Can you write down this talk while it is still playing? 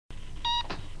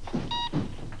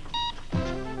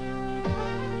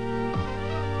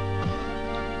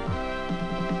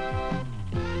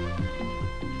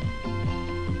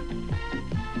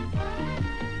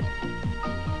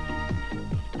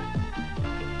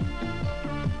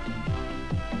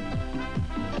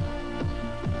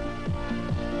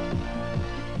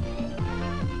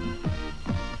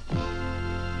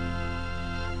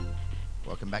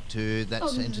welcome back to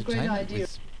That's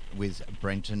Entertainment with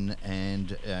Brenton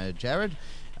and Jarryd.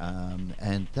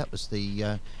 And that was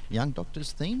the Young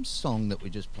Doctors theme song that we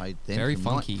just played then. Very from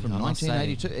funky, from I must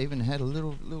 1982. Even had a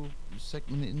little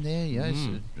segment in there, yes,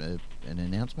 an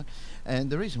announcement. And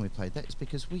the reason we played that is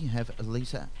because we have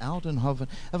Lisa Aldenhoven.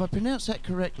 Have I pronounced that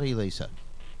correctly, Lisa?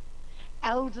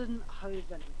 Aldenhoven.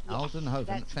 Yes,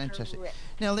 Aldenhoven, fantastic. Correct.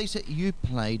 Now, Lisa, you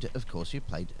played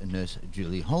Nurse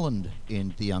Julie Holland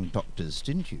in The Young Doctors,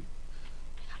 didn't you?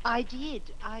 I did.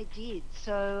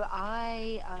 So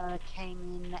I came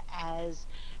in as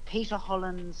Peter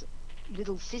Holland's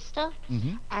little sister,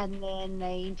 and then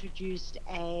they introduced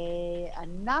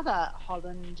another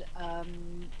Holland,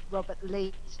 Robert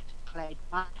Leeds, played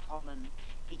Mark Holland.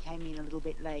 He came in a little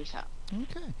bit later.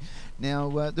 Okay.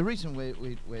 Now, the reason we're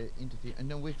interviewing,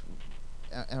 and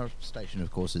our station,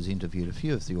 of course, has interviewed a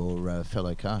few of your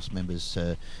fellow cast members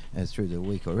through the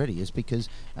week already, is because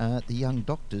The Young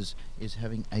Doctors is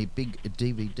having a big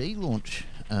DVD launch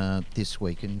this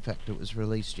week. In fact, it was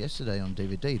released yesterday on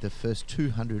DVD, the first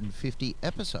 250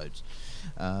 episodes,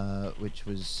 which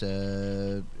was...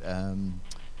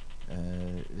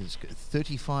 there's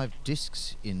 35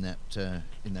 discs in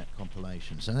that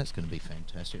compilation, so that's going to be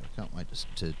fantastic. I can't wait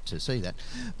to see that.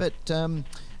 But now,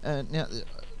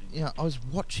 I was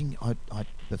watching. I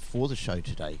before the show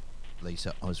today,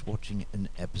 Lisa, I was watching an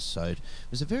episode.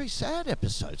 It was a very sad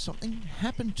episode. Something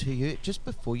happened to you just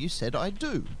before you said "I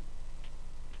do."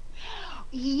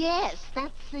 Yes,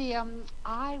 that's the.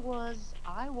 I was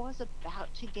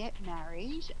about to get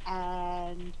married,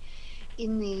 and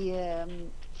in the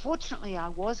fortunately I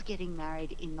was getting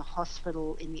married in the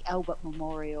hospital, in the Albert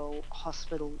Memorial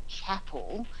Hospital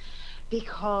chapel,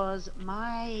 because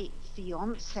my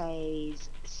fiance's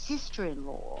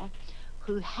sister-in-law,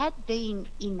 who had been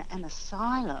in an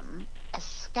asylum,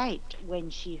 escaped when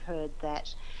she heard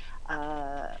that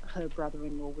her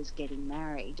brother-in-law was getting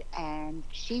married, and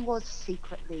she was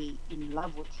secretly in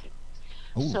love with him.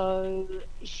 Ooh. So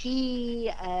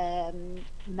she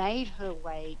made her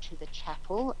way to the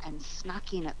chapel and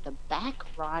snuck in at the back,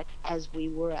 right as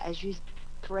you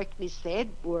correctly said,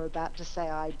 were about to say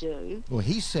 "I do." Well,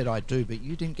 he said "I do," but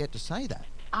you didn't get to say that.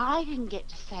 I didn't get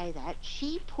to say that.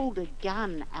 She pulled a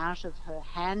gun out of her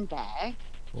handbag.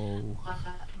 Oh.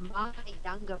 My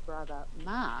younger brother,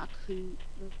 Mark, who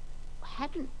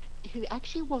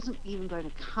actually wasn't even going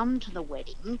to come to the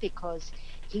wedding because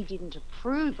he didn't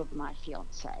approve of my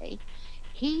fiancé,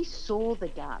 he saw the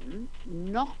gun,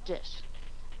 knocked it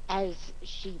as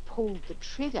she pulled the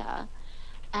trigger,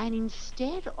 and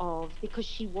instead of, because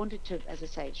she wanted to, as I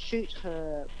say, shoot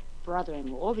her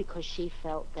brother-in-law, because she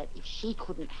felt that if she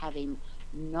couldn't have him,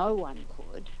 no one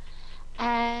could,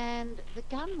 and the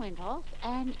gun went off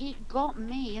and it got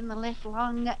me in the left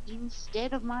lung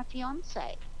instead of my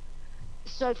fiancé.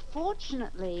 So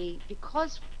fortunately,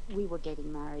 because we were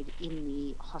getting married in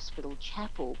the hospital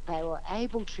chapel, they were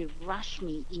able to rush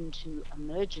me into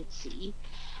emergency,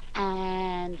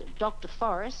 and Dr.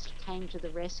 Forrest came to the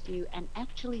rescue and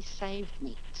actually saved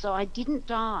me. So I didn't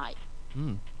die.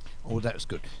 Oh, that was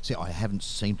good. See, I haven't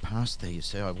seen past these.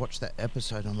 So I watched that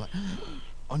episode, I'm like,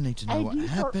 I need to know And what you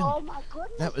happened. thought, oh my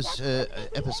goodness, That was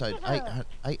episode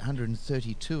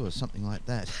 832 or something like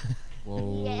that.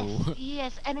 Whoa.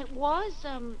 Yes, and it was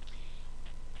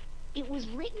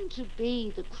written to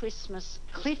be the Christmas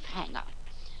cliffhanger,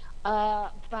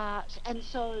 and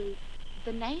so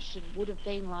the nation would have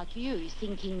been like you,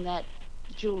 thinking that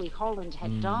Julie Holland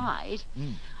had died.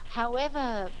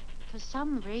 However, for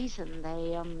some reason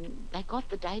they got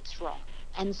the dates wrong,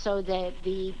 and so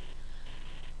the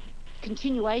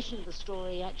continuation of the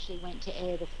story actually went to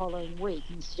air the following week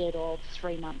instead of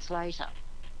 3 months later.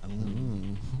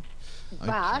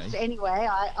 But Okay. anyway,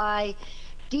 I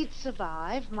did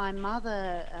survive. My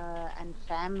mother and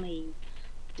family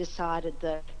decided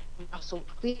that Russell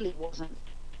clearly wasn't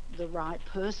the right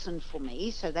person for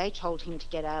me, so they told him to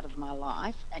get out of my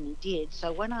life, and he did.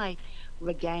 So when I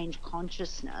regained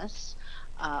consciousness,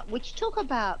 which took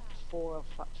about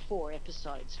four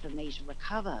episodes for me to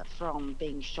recover from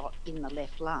being shot in the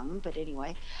left lung, but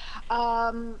anyway,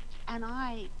 and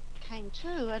I came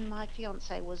to, and my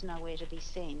fiancé was nowhere to be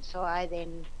seen. So I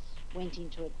then went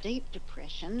into a deep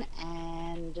depression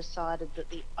and decided that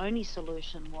the only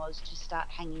solution was to start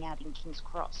hanging out in King's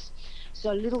Cross.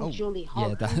 So little Julie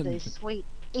Holland, the sweet,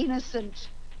 innocent,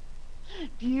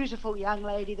 beautiful young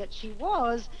lady that she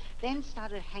was, then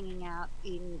started hanging out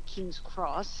in King's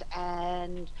Cross.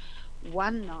 And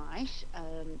one night,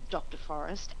 Dr.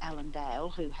 Forrest, Alan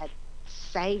Dale, who had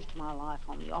saved my life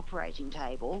on the operating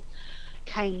table,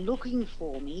 came looking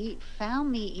for me,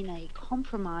 found me in a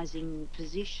compromising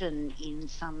position in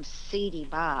some seedy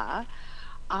bar.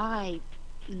 I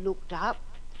looked up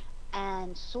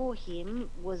and saw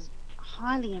him, was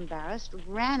highly embarrassed,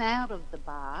 ran out of the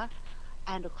bar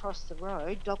and across the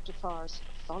road. Dr. Forrest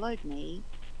followed me,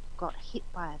 got hit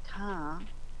by a car,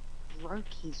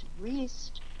 broke his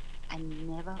wrist, and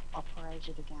never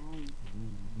operated again.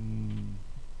 Mm.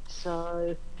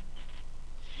 So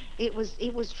it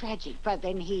was tragic, but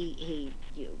then we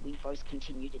both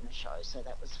continued in the show, so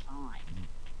that was fine.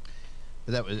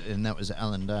 But that was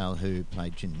Alan Dale, who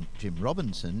played Jim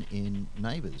Robinson in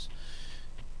Neighbours.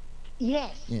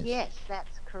 Yes,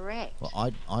 that's correct. Well,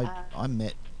 I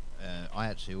met. I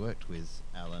actually worked with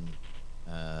Alan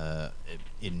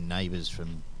in Neighbours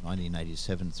from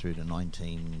 1987 through to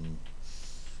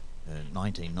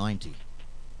 1990.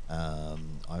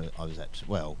 I was actually,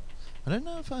 well, I don't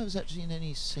know if I was actually in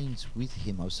any scenes with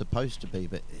him. I was supposed to be,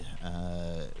 but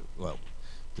well,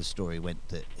 the story went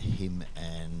that him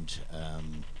and I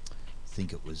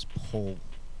think it was Paul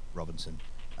Robinson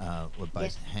were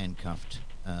both handcuffed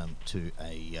to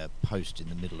a post in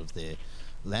the middle of their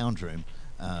lounge room,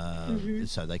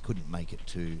 so they couldn't make it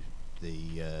to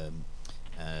the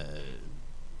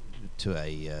to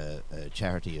a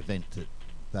charity event that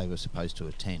they were supposed to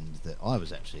attend. That I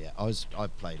was actually at. I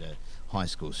played a high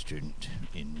school student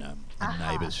in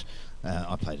Neighbours.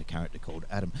 I played a character called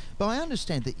Adam. But I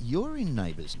understand that you're in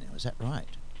Neighbours now. Is that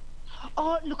right?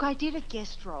 Oh, look, I did a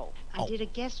guest role. I did a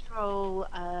guest role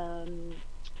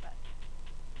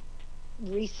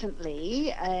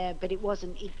recently, but it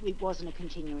wasn't a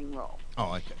continuing role.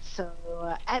 Oh, okay. So,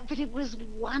 but it was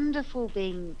wonderful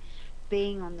being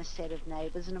on the set of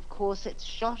Neighbours, and of course it's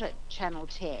shot at Channel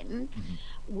 10,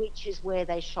 which is where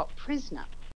they shot Prisoner.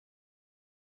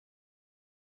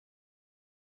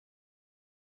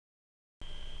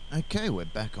 Okay, we're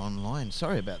back online.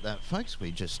 Sorry about that, folks.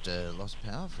 We just lost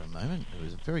power for a moment. It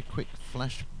was a very quick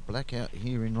flash blackout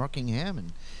here in Rockingham,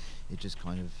 and it just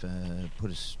kind of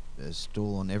put a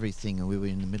stall on everything, and we were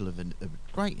in the middle of a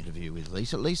great interview with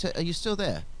Lisa. Lisa, are you still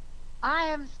there? I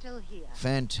am still here.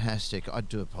 Fantastic. I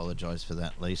do apologise for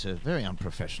that, Lisa. Very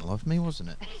unprofessional of me, wasn't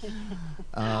it?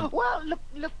 Well,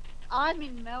 look. I'm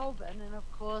in Melbourne, and of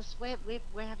course we're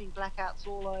having blackouts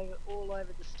all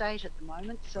over the state at the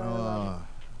moment. So.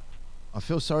 I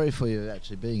feel sorry for you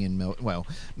actually being in Melbourne. Well,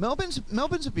 Melbourne's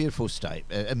a beautiful state,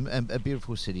 a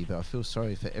beautiful city, but I feel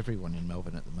sorry for everyone in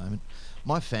Melbourne at the moment.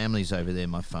 My family's over there,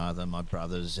 my father, my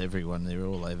brothers, everyone, they're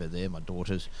all over there, my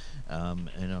daughters, and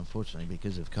unfortunately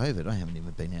because of COVID I haven't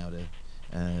even been able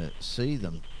to see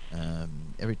them.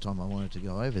 Every time I wanted to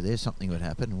go over there, something would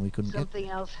happen and we couldn't something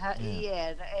else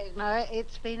yeah, no,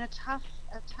 it's been a tough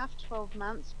 12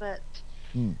 months, but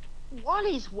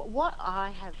what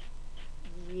I have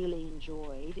really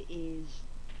enjoyed is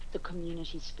the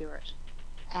community spirit.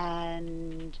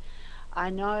 And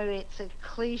I know it's a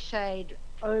cliched,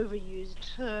 overused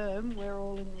term, we're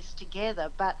all in this together,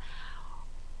 but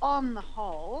on the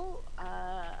whole,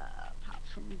 apart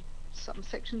from some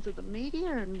sections of the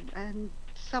media and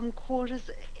some quarters,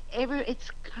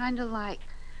 it's kind of like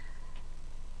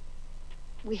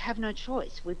we have no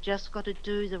choice. We've just got to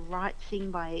do the right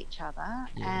thing by each other,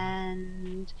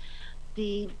 and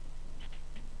the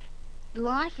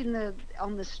life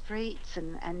on the streets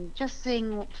and just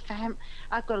seeing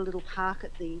I've got a little park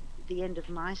at the end of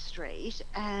my street,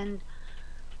 and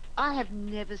I have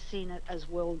never seen it as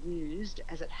well used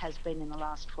as it has been in the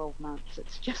last 12 months.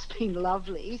 It's just been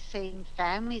lovely seeing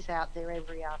families out there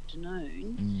every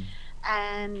afternoon,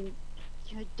 and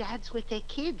dads with their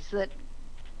kids that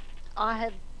I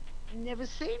have never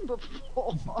seen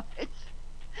before.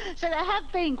 So there have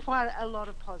been quite a lot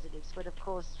of positives, but of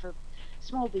course for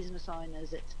small business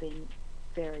owners it's been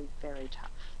very, very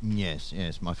tough. Yes.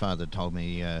 My father told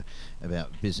me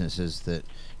about businesses that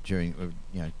during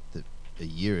a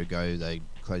year ago they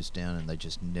closed down and they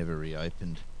just never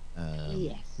reopened.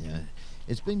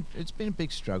 It's been a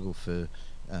big struggle for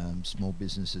small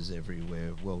businesses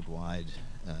everywhere worldwide.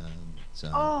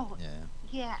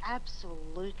 Yeah,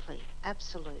 absolutely.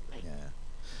 Yeah.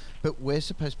 But we're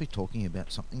supposed to be talking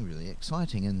about something really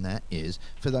exciting, and that is,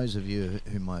 for those of you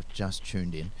who might have just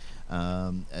tuned in,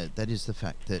 that is the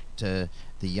fact that the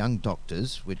Young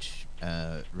Doctors, which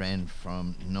ran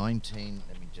from let me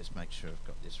just make sure I've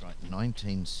got this right,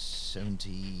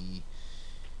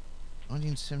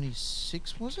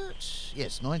 1976, was it?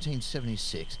 Yes,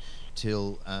 1976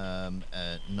 till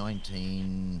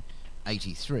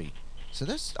 1983. So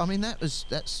that's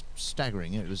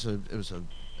staggering. It was a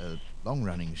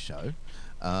long-running show,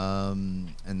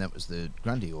 and that was the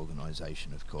Grundy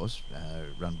organisation, of course,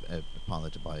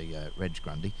 piloted by Reg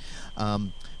Grundy.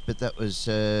 But that was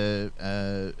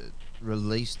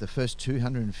released. The first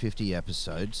 250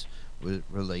 episodes were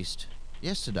released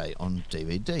yesterday on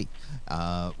DVD,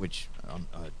 which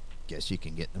I guess you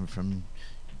can get them from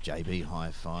JB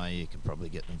Hi-Fi. You can probably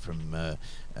get them from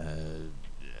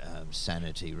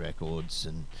Sanity Records,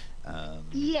 and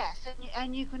yes,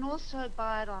 and you can also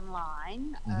buy it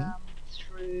online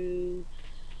through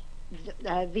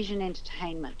Vision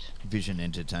Entertainment. Vision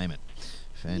Entertainment,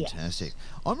 fantastic.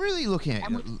 Yes. I'm really looking at.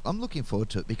 I'm looking forward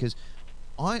to it because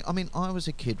I mean, I was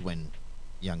a kid when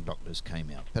Young Doctors came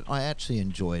out, but I actually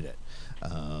enjoyed it.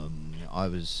 I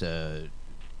was.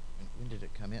 When did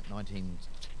it come out?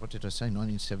 What did I say?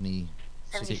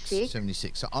 1976.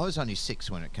 76. So I was only 6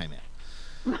 when it came out.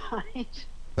 Right.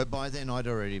 But by then I'd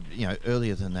already,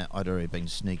 earlier than that, I'd already been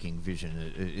sneaking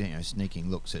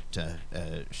sneaking looks at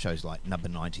shows like Number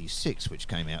 96, which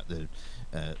came out the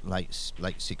late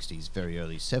 60s, very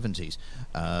early 70s.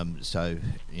 So,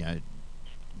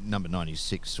 Number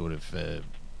 96 sort of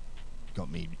got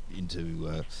me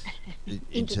into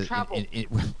trouble.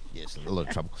 Yes, a lot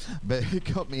of trouble, but it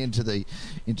got me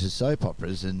into soap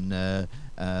operas, and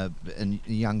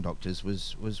Young Doctors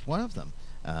was one of them.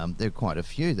 There are quite a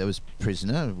few. There was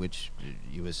Prisoner, which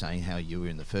you were saying how you were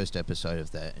in the first episode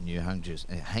of that, and you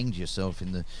hanged yourself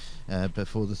in the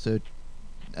before the third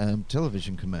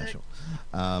television commercial.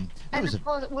 And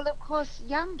of course,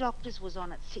 Young Doctors was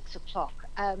on at 6 o'clock.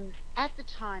 At the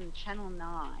time, Channel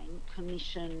 9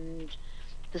 commissioned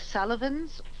The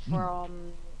Sullivans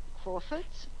from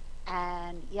Crawford's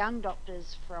and Young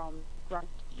Doctors from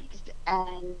Grundy's,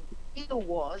 and the deal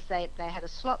was they had a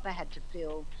slot they had to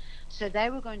fill, so they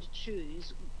were going to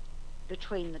choose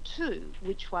between the two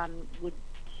which one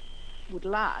would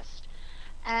last.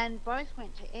 And both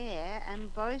went to air,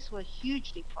 and both were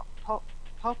hugely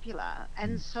popular,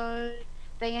 and so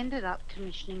they ended up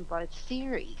commissioning both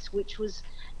series, which was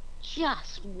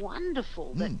just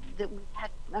wonderful. That we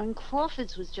had.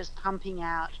 Crawford's was just pumping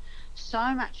out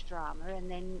so much drama,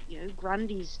 and then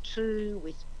Grundy's too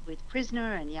with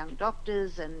Prisoner and Young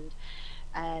Doctors, and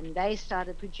they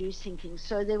started producing things.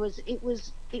 So it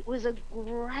was a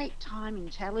great time in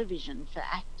television for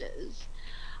actors,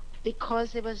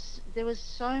 because there was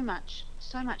so much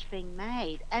being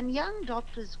made, and Young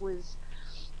Doctors was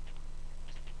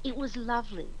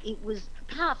lovely. It was,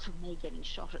 apart from me getting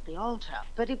shot at the altar,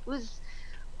 but it was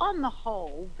on the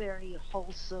whole very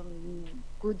wholesome,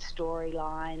 good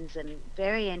storylines and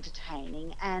very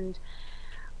entertaining. And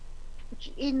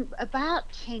in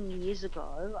about 10 years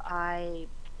ago, I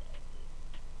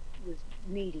was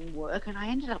needing work, and I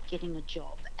ended up getting a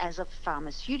job as a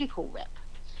pharmaceutical rep,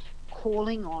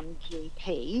 calling on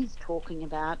GPs talking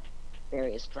about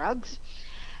various drugs.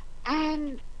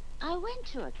 And I went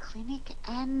to a clinic,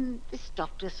 and this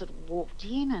doctor sort of walked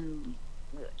in, and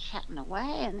we were chatting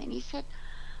away, and then he said,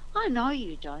 "I know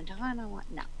you, don't I?" And I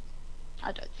went, "No,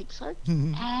 I don't think so."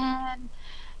 And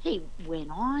he went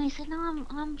on, he said, "No,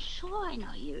 I'm sure I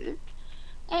know you."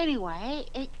 Anyway,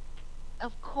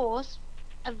 of course,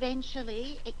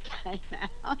 eventually it came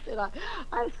out that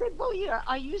I said, "Well,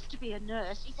 I used to be a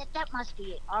nurse." He said, "That must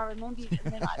be it. I remember you."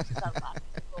 And then I said, "Well,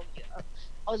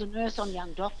 I was a nurse on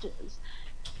Young Doctors."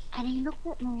 And he looked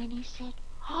at me and he said,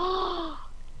 "Oh,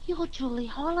 you're Julie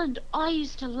Holland. I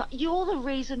used to you're the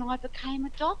reason I became a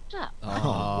doctor." Oh,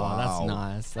 wow. That's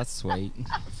nice. That's sweet.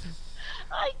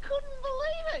 I couldn't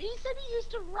believe it. He said he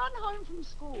used to run home from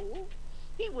school.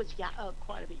 He was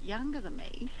quite a bit younger than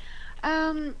me.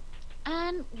 And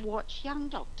watch Young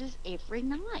Doctors every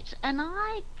night. And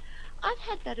I've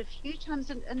had that a few times.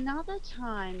 And another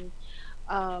time,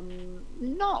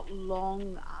 not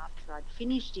long after I'd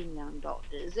finished in Young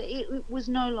Doctors, it was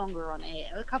no longer on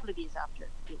air, a couple of years after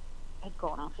it had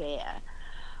gone off air.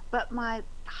 But my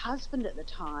husband at the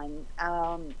time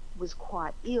was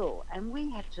quite ill, and we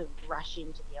had to rush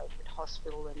into the Alfred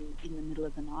Hospital in the middle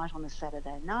of the night on a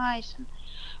Saturday night, and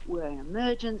we're in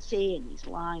emergency, and he's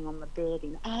lying on the bed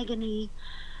in agony,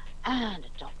 and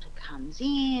a doctor comes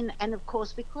in, and of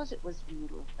course, because it was the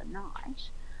middle of the night,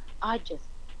 I just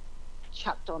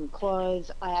chucked on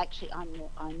clothes. I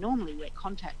normally wear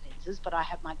contact lenses, but I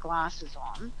have my glasses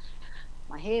on.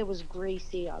 My hair was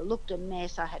greasy, I looked a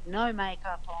mess, I had no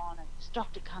makeup on, and this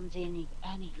doctor comes in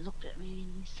and he looked at me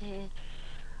and he said,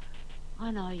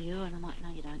 "I know you." And I'm like, "No,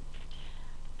 you don't."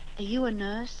 "Are you a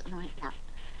nurse?" And I went, "No."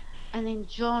 And then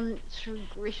John, through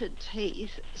gritted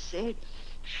teeth, said,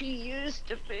 "She used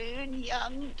to be in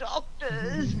Young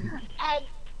Doctors." And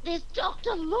this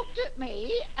doctor looked at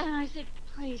me and I said,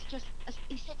 "Please, just..."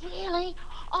 He said, "Really?"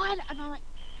 And I went,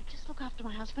 just look after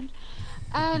my husband.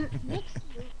 And next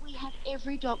year, we have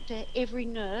every doctor, every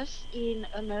nurse in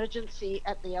emergency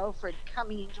at the Alfred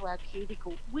coming into our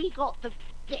cubicle. We got the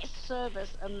best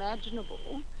service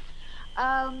imaginable.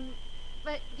 Um,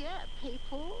 but yeah,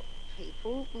 people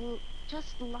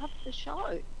just loved the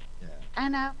show. Yeah.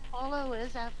 And our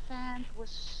followers, our fans were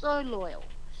so loyal.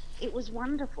 It was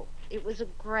wonderful. It was a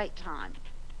great time.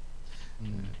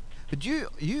 Mm. But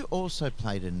you also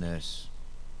played a nurse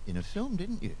in a film,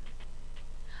 didn't you?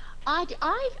 I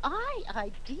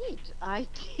did. I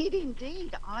did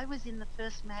indeed. I was in the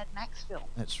first Mad Max film.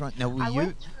 That's right. Now, were I you?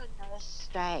 went through a nurse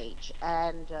stage,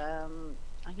 and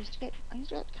I used to get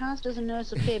cast as a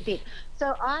nurse a fair bit.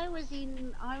 So I was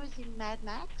in Mad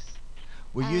Max.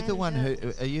 Were you the And, one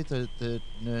who? Are you the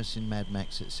nurse in Mad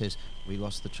Max that says we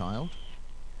lost the child?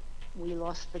 We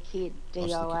lost the kid. Lost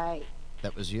the DOA.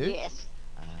 That was you. Yes,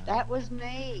 that was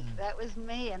me. That was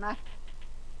me.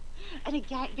 And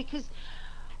again, because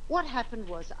what happened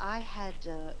was I had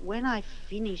when I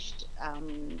finished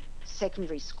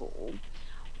secondary school,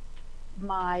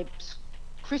 my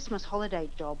Christmas holiday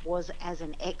job was as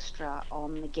an extra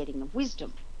on The Getting of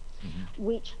Wisdom,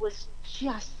 which was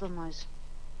just the most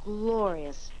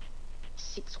glorious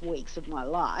 6 weeks of my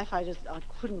life. I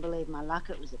couldn't believe my luck.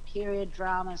 It was a period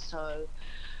drama, so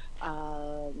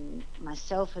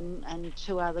myself and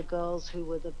two other girls who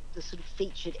were the sort of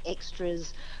featured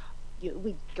extras,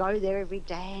 we'd go there every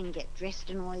day and get dressed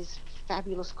in all these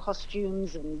fabulous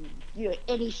costumes, and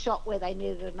any shot where they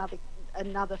needed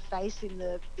another face in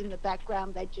the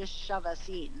background, they'd just shove us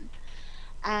in.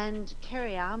 And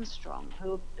Kerry Armstrong,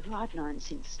 who I'd known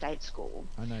since state school,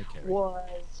 I know Kerry.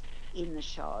 was in the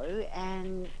show.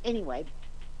 And anyway,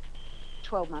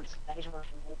 12 months later,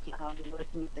 I'm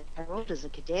working at the Herald as a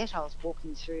cadet. I was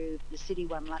walking through the city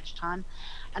one lunchtime,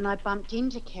 and I bumped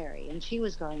into Kerry, and she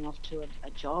was going off to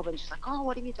a job, and she's like, "Oh,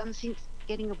 what have you done since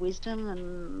Getting of Wisdom?"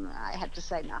 And I had to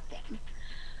say nothing.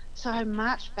 So I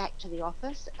marched back to the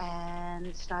office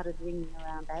and started ringing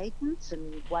around agents,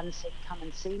 and one said, "Come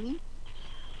and see me."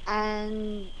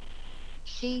 And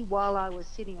she, while I was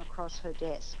sitting across her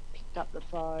desk, picked up the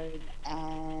phone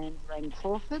and rang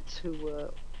Crawfords, who were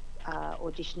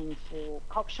auditioning for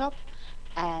Cop Shop,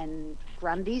 and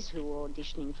Grundy's, who were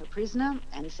auditioning for Prisoner,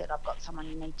 and said, "I've got someone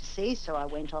you need to see." So I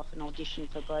went off and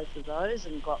auditioned for both of those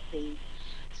and got the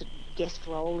sort of guest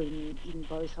role in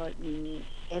both opening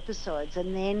episodes.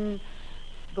 And then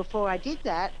before I did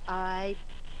that, I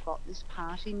got this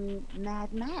part in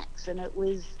Mad Max, and it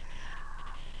was,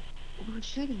 we were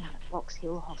shooting out at Box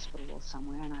Hill Hospital or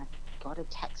somewhere, and I got a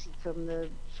taxi from the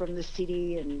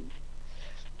city and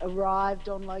arrived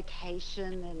on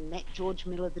location and met George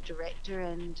Miller, the director,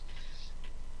 and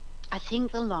I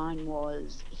think the line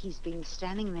was, "He's been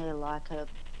standing there like a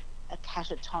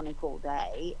catatonic all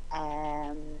day,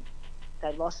 and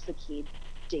they lost the kid,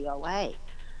 DOA."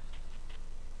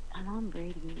 And I'm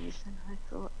reading this, and I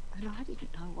thought, and I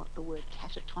didn't know what the word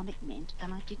catatonic meant,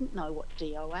 and I didn't know what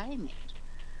DOA meant.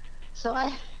 So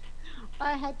I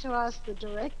had to ask the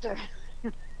director.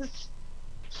 I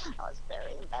was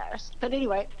very embarrassed. But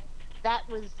anyway, that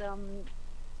was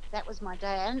my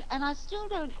day, and I still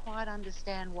don't quite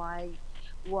understand why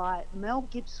Mel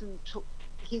Gibson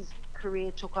his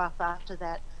career took off after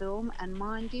that film and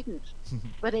mine didn't.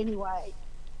 But anyway,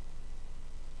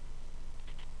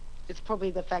 it's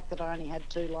probably the fact that I only had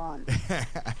 2 lines.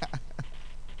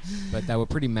 But they were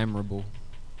pretty memorable,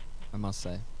 I must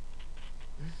say.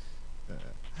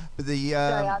 But the So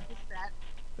I missed that.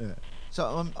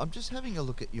 so I'm just having a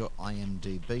look at your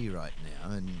IMDb right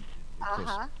now, and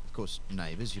of course,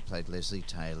 Neighbours. You played Leslie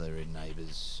Taylor in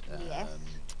Neighbours. Yes.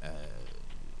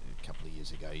 A couple of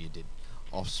years ago, you did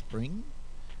Offspring.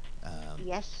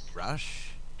 Yes.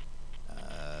 Rush.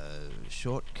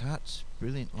 Shortcuts,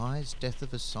 Brilliant Lies, Death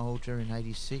of a Soldier in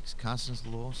 '86, Carson's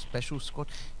Law, Special Squad.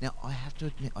 Now, I have to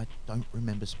admit, I don't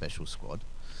remember Special Squad.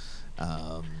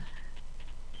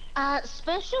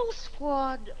 Special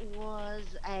Squad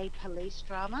was a police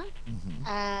drama,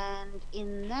 and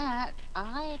in that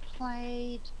I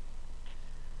played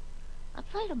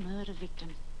a murder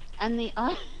victim, and the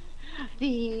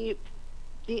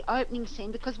opening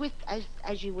scene, because with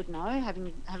as you would know,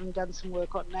 having done some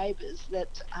work on Neighbours,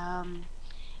 that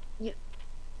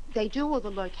they do all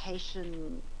the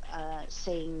location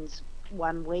scenes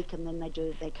one week, and then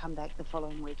they come back the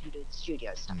following week and do the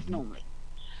studio stuff normally.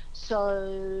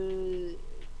 So,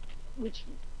 which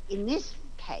in this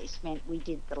case meant we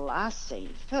did the last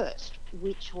scene first,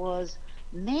 which was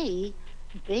me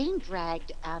being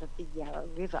dragged out of the Yarra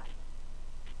River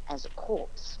as a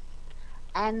corpse.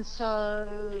 And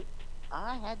so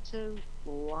I had to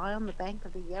lie on the bank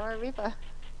of the Yarra River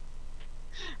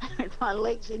with my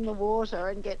legs in the water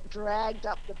and get dragged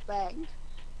up the bank,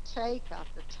 take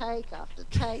after take after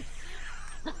take.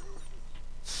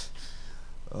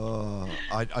 Oh,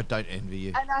 I don't envy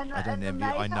you. And I don't and the envy you.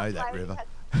 I makeup know that lady river.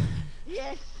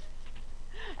 yes.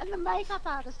 And the makeup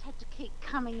artist had to keep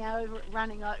coming over,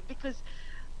 running over, because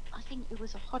I think it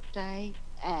was a hot day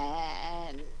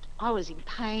and I was in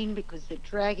pain because they're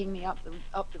dragging me up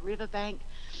the riverbank,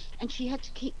 and she had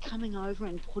to keep coming over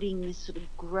and putting this sort of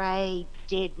grey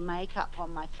dead makeup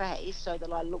on my face so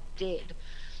that I looked dead,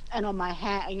 and on my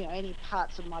hand, any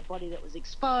parts of my body that was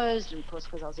exposed, and of course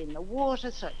because I was in the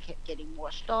water, so it kept getting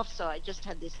washed off. So I just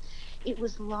had this. It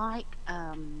was like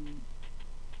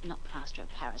not plaster of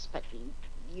Paris, but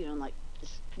like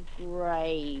this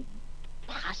grey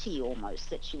putty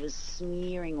almost that she was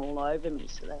smearing all over me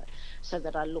so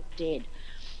that I looked dead.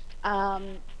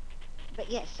 But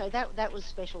yes, so that was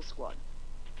Special Squad.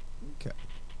 Okay.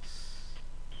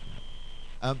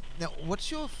 Now,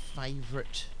 what's your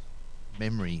favourite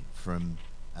memory from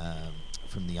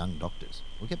the Young Doctors?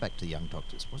 We'll get back to the Young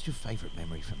Doctors. What's your favourite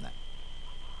memory from that?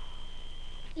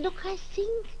 Look,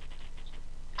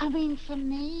 for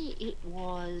me, it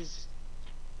was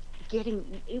getting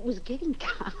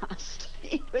cast.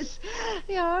 It was,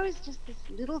 I was just this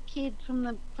little kid from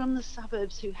the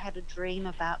suburbs who had a dream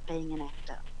about being an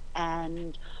actor,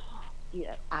 and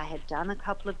I had done a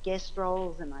couple of guest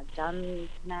roles, and I'd done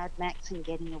Mad Max and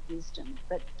Getting a Wisdom,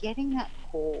 but getting that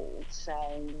call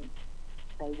saying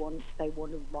they want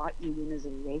to write you in as a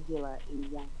regular in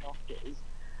Young Doctors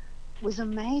was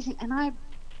amazing. And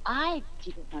I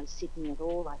didn't know Sydney at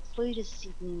all. I flew to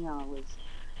Sydney. I was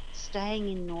staying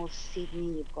in North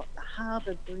Sydney. You've got the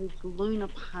Harbour Bridge, Luna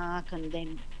Park, and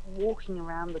then walking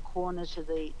around the corner to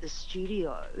the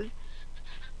studio.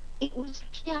 It was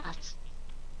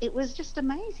just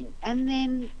amazing. And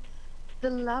then the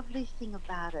lovely thing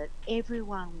about it,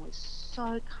 everyone was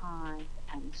so kind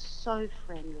and so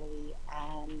friendly,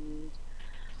 and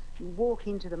you walk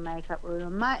into the makeup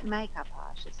room, makeup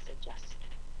artists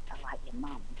are like your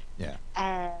mum. Yeah.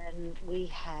 And we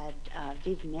had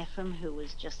Viv Neffam, who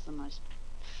was just the most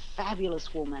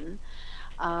fabulous woman,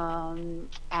 and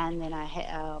then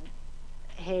our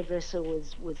hairdresser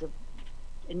was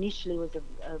initially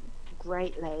a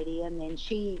great lady, and then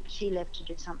she left to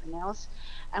do something else,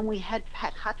 and we had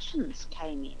Pat Hutchins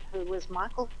came in, who was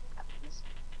Michael Hutchins'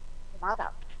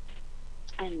 mother,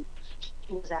 and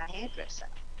she was our hairdresser.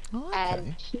 Oh, okay.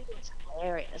 And she was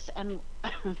hilarious. And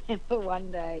I remember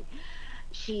one day,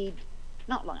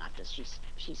 not long after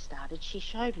she started, she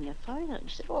showed me a photo, and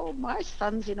she said, "Oh, my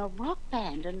son's in a rock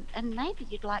band, and maybe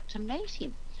you'd like to meet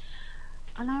him."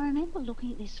 And I remember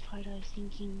looking at this photo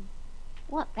thinking,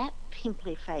 what, that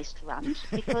pimply-faced runt?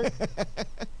 Because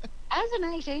as an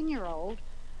 18-year-old,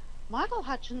 Michael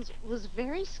Hutchins was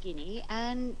very skinny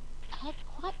and had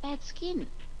quite bad skin.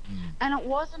 And it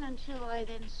wasn't until I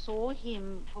then saw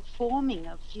him performing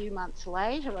a few months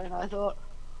later, and I thought,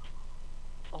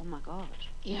 oh my God,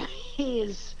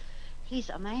 he's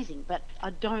amazing. But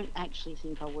I don't actually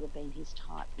think I would have been his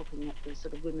type, looking at the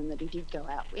sort of women that he did go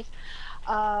out with.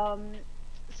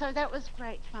 So that was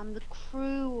great fun. The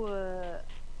crew were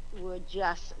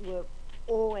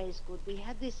always good. We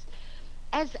had this,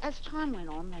 as time went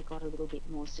on, they got a little bit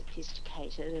more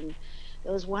sophisticated, and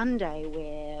there was one day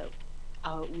where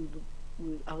I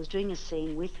was doing a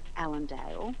scene with Alan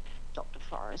Dale, Dr.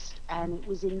 Forrest, and it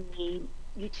was in the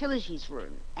utilities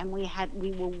room, and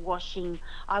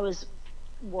I was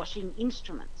washing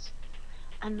instruments,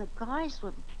 and the guys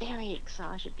were very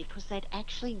excited because they'd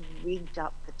actually rigged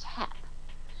up the tap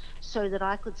so that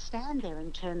I could stand there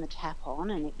and turn the tap on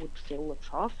and it would fill the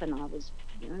trough, and I was,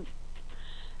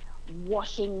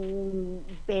 washing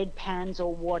bedpans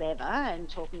or whatever and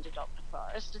talking to Dr.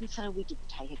 Forrest. And so we did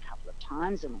take a couple of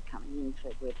times, and we're coming in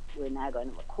for, we're now going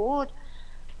to record.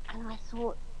 And I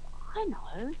thought, I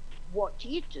know, what do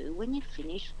you do when you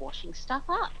finish washing stuff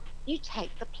up? You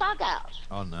take the plug out.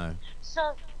 Oh, no.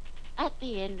 So at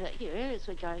the end, as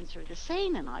we're going through the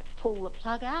scene, and I pull the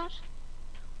plug out,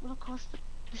 well, of course,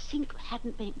 the sink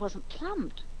wasn't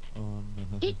plumbed. Oh,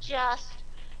 no. It just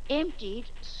emptied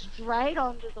straight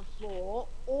onto the floor,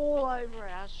 all over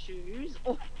our shoes,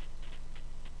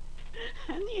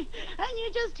 and you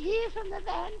just hear from the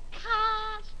van,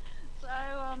 cut. So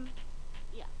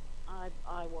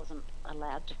I wasn't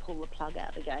allowed to pull the plug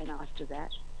out again after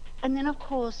that. And then of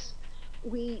course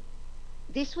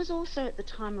this was also at the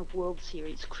time of World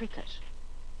Series cricket,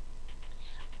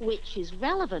 which is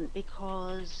relevant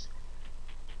because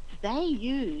they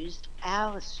used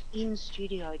our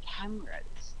in-studio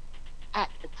cameras at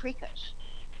the cricket,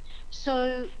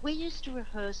 So we used to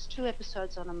rehearse 2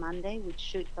 episodes on a Monday. We'd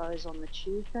shoot those on the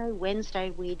Tuesday.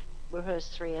 Wednesday, we'd rehearse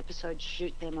 3 episodes,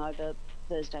 shoot them over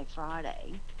Thursday,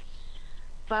 Friday.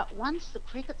 But once the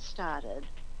cricket started,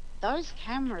 those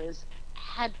cameras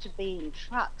had to be in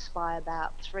trucks by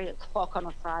about 3 o'clock on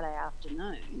a Friday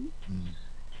afternoon. Mm.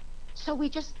 So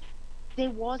there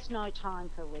was no time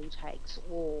for retakes,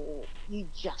 or you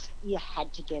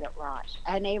had to get it right.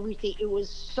 And everything, it was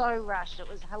so rushed. It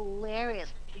was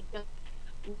hilarious. You just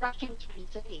rushing through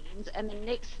scenes, and the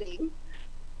next thing,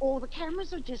 all the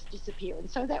cameras would just disappear. And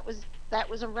so that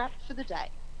was a wrap for the day.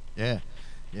 Yeah.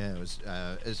 Yeah, it's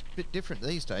a bit different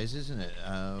these days, isn't it?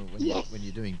 Yes. When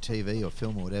you're doing TV or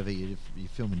film or whatever, you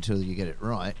film until you get it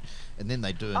right, and then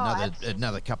they do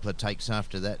another couple of takes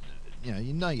after that.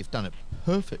 You know you've done it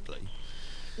perfectly.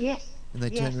 Yes. And they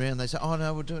turn around, and they say, "Oh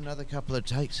no, we'll do another couple of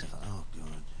takes." Oh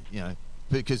God,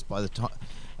 because by the time,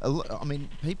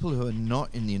 people who are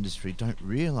not in the industry don't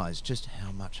realise just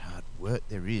how much hard work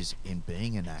there is in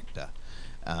being an actor.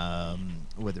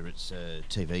 Whether it's a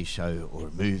TV show or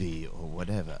a movie or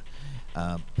whatever.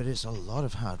 But it's a lot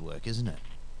of hard work, isn't it?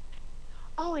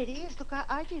 Oh, it is. Look,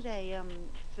 I did a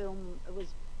film. It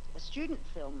was a student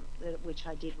film which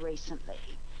I did recently,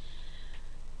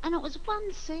 and it was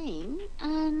one scene.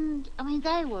 And I mean,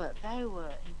 they were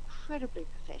incredibly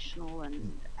professional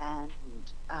and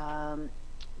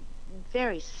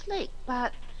very slick.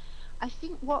 But I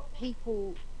think what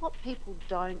people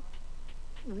don't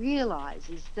realise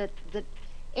is that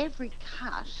every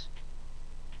cut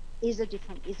is a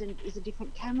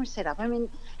different camera setup. I mean,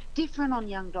 different on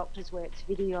Young Doctors where it's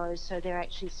video, so they're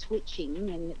actually switching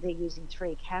and they're using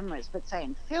 3 cameras. But say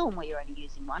in film where you're only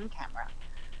using 1 camera,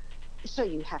 so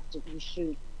you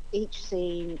shoot each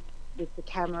scene with the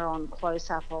camera on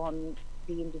close up on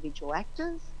the individual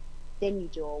actors. Then you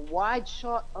do a wide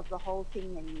shot of the whole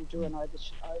thing, then you do an over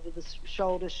the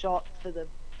shoulder shot for the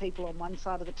people on one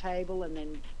side of the table, and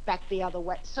then back the other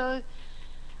way. So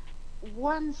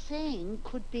one scene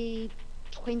could be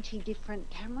 20 different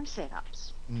camera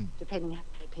setups, depending how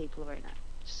many people are in it.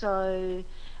 So,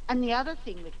 and the other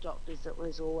thing with Doctors that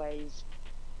was always,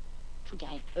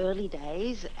 again, early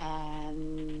days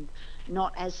and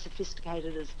not as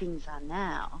sophisticated as things are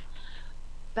now,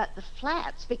 but the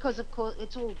flats, because of course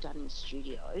it's all done in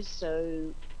studios,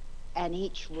 so, and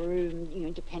each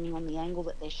room, depending on the angle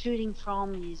that they're shooting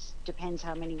from, depends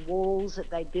how many walls that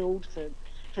they build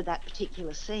for that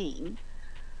particular scene.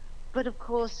 But of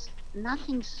course,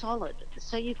 nothing's solid,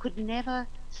 so you could never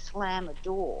slam a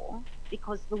door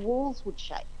because the walls would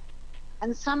shake.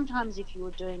 And sometimes if you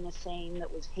were doing a scene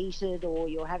that was heated, or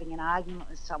you're having an argument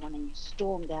with someone and you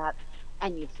stormed out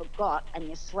and you forgot and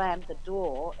you slammed the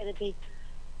door, it'd be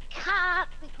cut,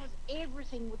 because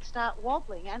everything would start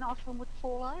wobbling and often would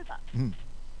fall over.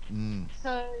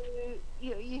 So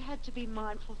you had to be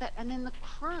mindful of that. And then the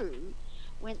crew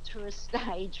went through a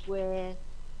stage where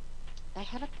they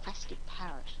had a plastic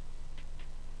parrot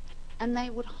and they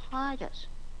would hide it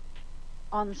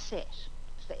on set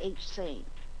for each scene.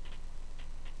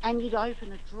 And you'd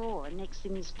open a drawer and next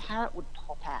thing this parrot would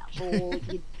pop out, or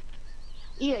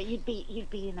you'd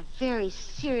be in a very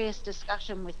serious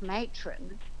discussion with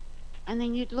matron, and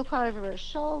then you'd look over her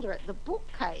shoulder at the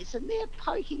bookcase, and they're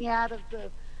poking out of the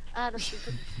A to Z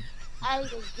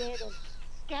of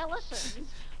skeletons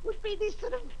would be this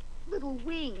sort of little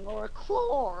wing or a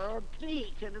claw or a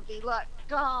beak, and it'd be like,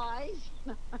 guys.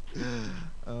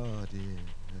 Oh dear.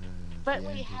 But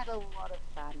we had a lot of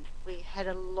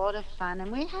fun.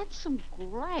 And we had some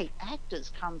great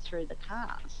actors come through the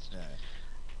cast.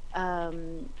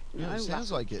 It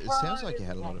sounds like you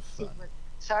had a lot of fun.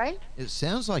 Sorry? It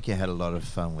sounds like you had a lot of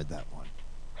fun with that one.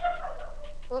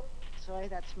 Oh, sorry,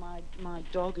 that's my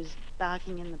dog is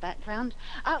barking in the background.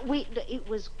 It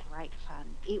was great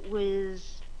fun. It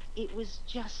was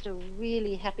just a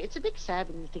really happy. It's a bit sad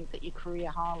when you think that your career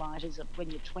highlight is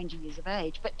when you're 20 years of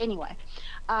age. But anyway,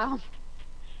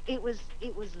 it was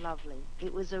lovely.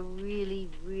 It was a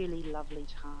really, really lovely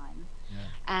time.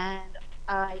 Yeah.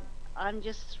 And I'm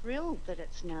just thrilled that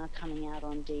it's now coming out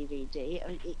on DVD.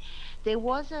 There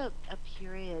was a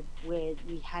period where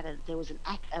there was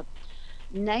a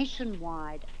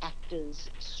nationwide actors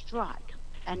strike,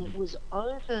 and it was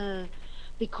over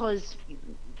because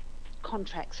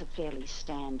contracts are fairly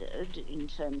standard in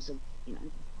terms of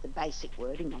the basic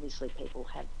wording. Obviously people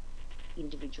have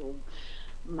individual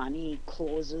money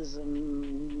clauses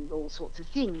and all sorts of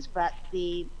things, but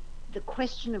the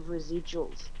question of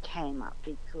residuals came up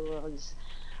because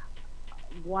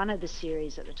one of the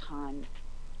series at the time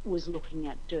was looking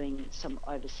at doing some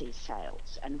overseas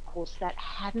sales, and of course that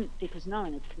hadn't, because no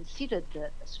one had considered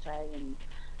that Australian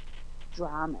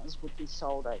dramas would be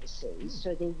sold overseas.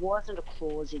 So there wasn't a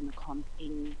clause in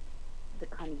the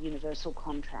kind of universal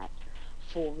contract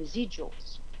for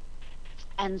residuals.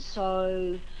 And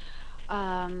so,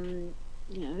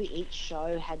 each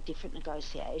show had different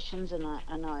negotiations, and I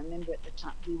remember at the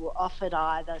time we were offered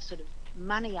either sort of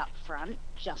money up front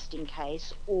just in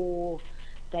case, or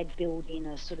they'd build in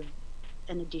a sort of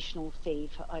an additional fee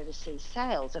for overseas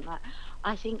sales. And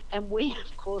I think, and we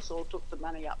of course all took the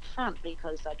money up front,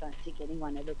 because I don't think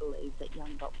anyone ever believed that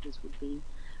Young Doctors would be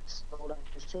sold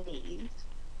overseas.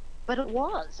 But it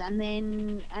was, and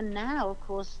now, of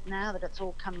course, now that it's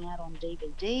all coming out on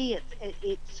DVD,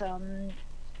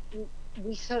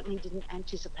 we certainly didn't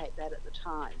anticipate that at the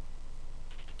time.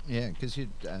 Yeah, because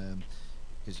you'd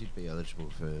be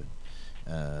eligible for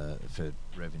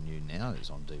revenue now that's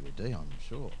on DVD, I'm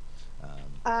sure.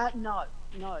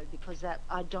 No, because that,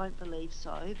 I don't believe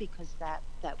so, because that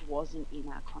wasn't in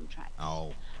our contract.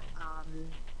 Oh.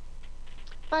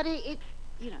 But it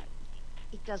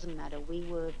doesn't matter. We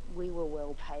were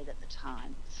well paid at the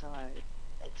time, so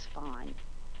it's fine.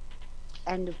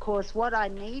 And of course, what I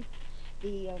need,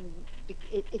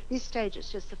 at this stage,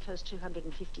 it's just the first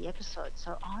 250 episodes,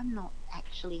 so I'm not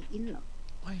actually in them.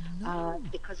 I know.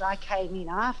 Because I came in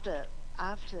after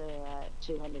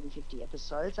 250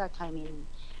 episodes. I came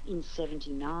in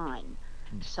 79.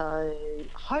 So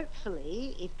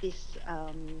hopefully, if this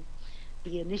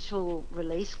the initial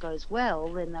release goes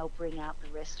well, then they'll bring out the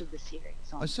rest of the series.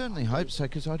 I certainly hope so,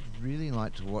 because I'd really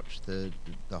like to watch the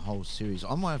whole series.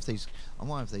 I'm one of these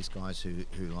guys who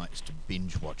likes to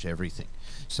binge watch everything.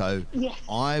 So yes.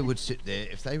 I would sit there,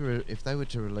 if they were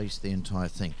to release the entire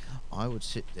thing, I would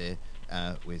sit there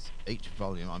with each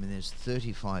volume. I mean, there's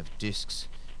 35 discs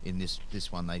in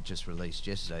this one they just released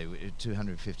yesterday,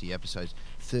 250 episodes,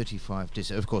 35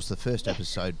 discs. Of course, the first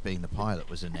episode being the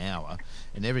pilot was an hour,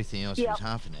 and everything else was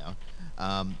half an hour.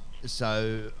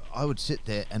 So I would sit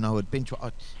there and I would binge.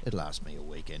 It'd last me a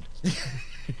weekend.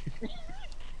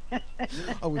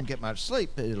 I wouldn't get much sleep,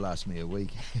 but it'd last me a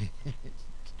week.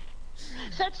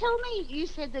 So tell me, you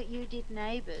said that you did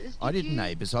Neighbours. I did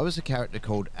Neighbours. I was a character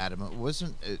called Adam. It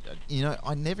wasn't,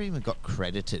 I never even got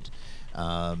credited.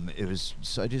 It was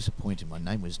so disappointing. My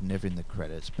name was never in the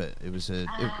credits, but it was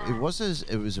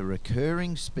a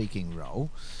recurring speaking role.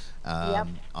 I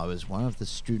was one of the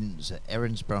students at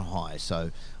Erinsborough High,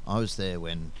 so I was there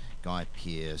when Guy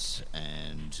Pearce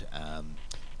and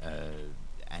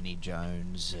Annie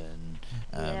Jones and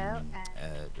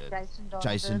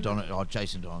Jason Donovan. Oh,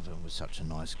 Jason Donovan was such a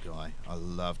nice guy. I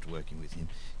loved working with him.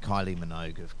 Kylie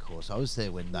Minogue, of course. I was there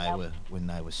when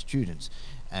they were students,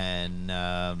 and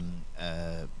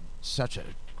such a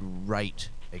great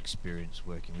experience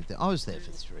working with them. I was there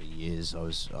for 3 years. I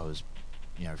was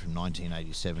from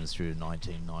 1987 through to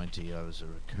 1990, I was a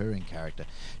recurring character,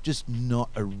 just not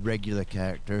a regular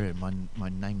character, and my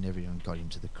name never even got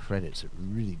into the credits. It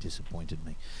really disappointed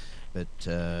me. But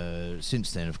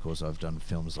since then, of course, I've done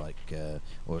films like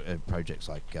projects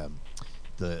like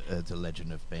the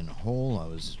Legend of Ben Hall.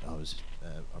 I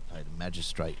played a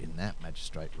magistrate in that,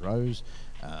 Magistrate Rose.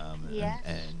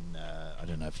 And I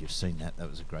don't know if you've seen that. That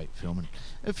was a great film, and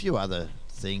a few other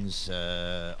things.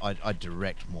 I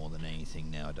direct more than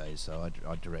anything nowadays. So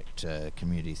I direct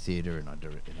community theatre, and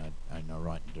I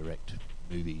write and direct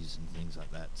movies and things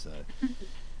like that. So,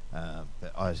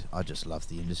 but I just love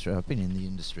the industry. I've been in the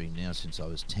industry now since I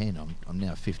was 10. I'm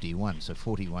now 51, so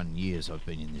 41 years I've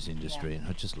been in this industry, and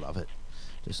I just love it.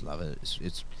 Just love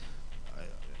it.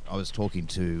 I was talking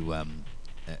to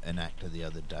an actor the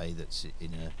other day that's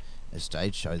in a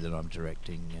stage show that I'm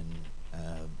directing, and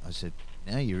I said,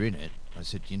 now you're in it, I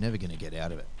said, you're never going to get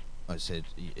out of it. I said,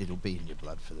 it'll be in your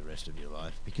blood for the rest of your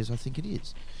life, because I think it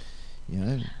is.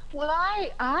 Well,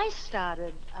 I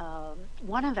started,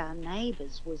 one of our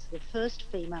neighbours was the first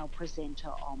female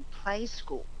presenter on Play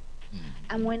School.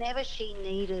 And whenever she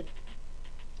needed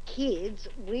kids,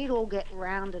 we'd all get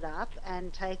rounded up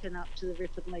and taken up to the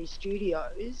Rippon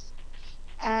studios,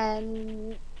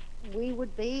 and we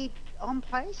would be on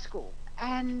Play School.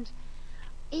 And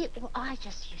I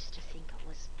just used to think it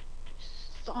was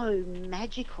so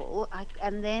magical.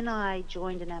 And then I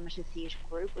joined an amateur theatre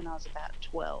group when I was about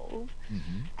 12,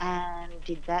 and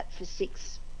did that for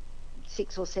six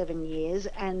or 7 years.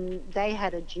 And they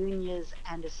had a juniors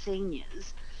and a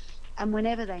seniors, and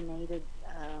whenever they needed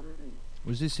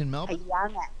was this in Melbourne?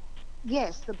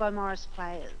 Yes, the Beaumaris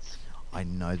Players. I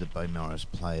know the Beaumaris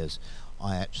Players.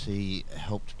 I actually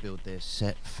helped build their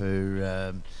set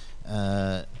for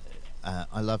I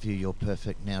Love You, You're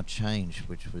Perfect, Now Change,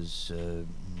 which was,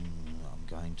 I'm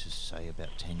going to say,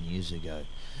 about 10 years ago.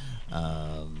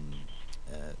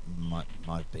 might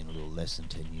have been a little less than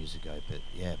 10 years ago, but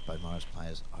yeah, Beaumaris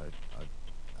Players, I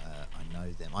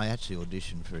know them. I actually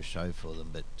auditioned for a show for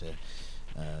them, but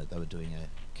they were doing a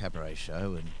cabaret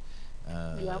show, and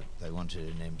they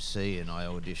wanted an MC, and I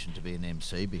auditioned to be an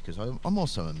MC because I'm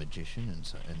also a magician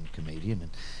and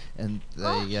comedian, and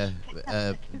they We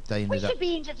ended up should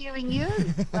be interviewing you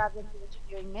rather than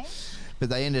interviewing me. but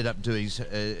they ended up doing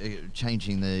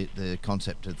changing the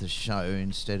concept of the show.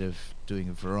 Instead of doing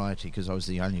a variety, because I was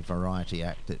the only variety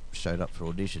act that showed up for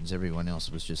auditions, everyone else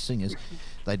was just singers.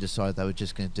 They decided they were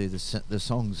just going to do the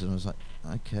songs, and I was like,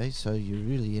 okay, so you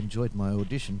really enjoyed my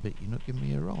audition, but you're not giving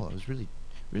me a role. I was really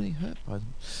hurt by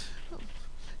them.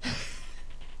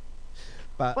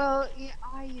 But Well, yeah,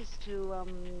 I used to,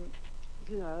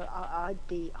 I'd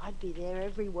be there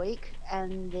every week,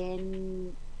 and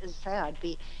then, as I say, I'd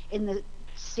be in the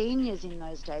seniors in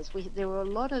those days. There were a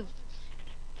lot of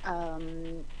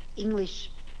English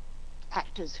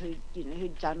actors who'd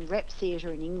done rep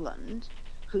theatre in England,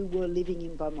 who were living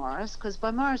in Beaumaris, because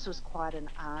Beaumaris was quite an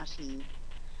arty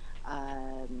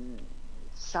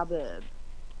suburb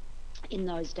in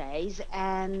those days,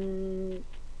 and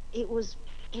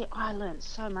I learned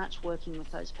so much working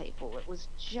with those people.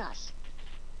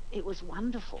 It was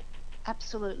wonderful,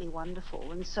 absolutely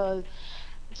wonderful. And so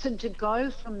to go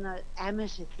from the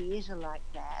amateur theatre like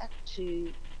that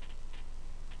to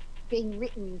being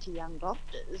written into Young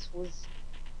Doctors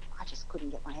I just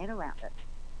couldn't get my head around it.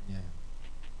 yeah,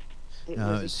 It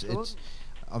no, was it's.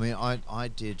 I mean, I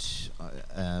did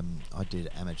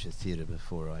amateur theatre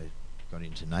before I got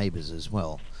into Neighbours as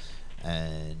well,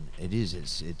 and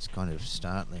it's kind of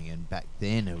startling. And back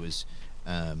then it was,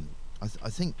 I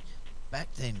think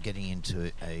back then getting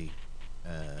into a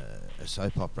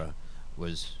soap opera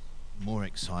was more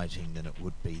exciting than it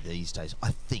would be these days.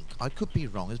 I think I could be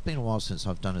wrong. It's been a while since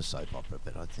I've done a soap opera,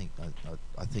 but I think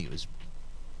it was,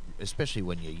 especially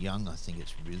when you're young, I think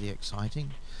it's really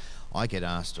exciting. I get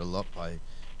asked a lot by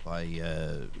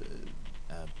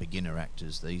beginner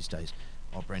actors these days,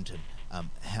 "Oh, Brenton,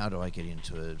 how do I get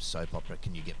into a soap opera?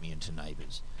 Can you get me into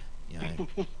Neighbours?" You know,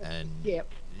 and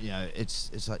Yep. you know,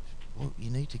 it's like, well, you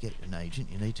need to get an agent,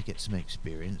 you need to get some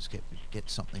experience, get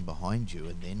something behind you,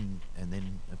 and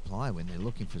then apply when they're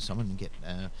looking for someone. And get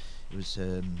it was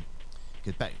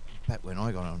because back when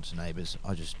I got onto Neighbours,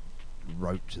 I just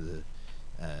wrote to the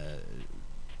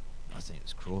I think it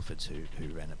was Crawford's who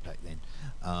ran it back then.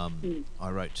 I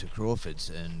wrote to Crawford's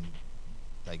and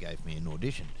they gave me an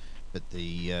audition. But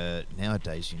the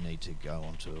nowadays you need to go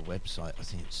onto a website. I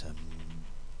think it's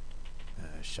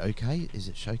Showcase. Is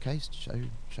it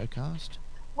Showcast?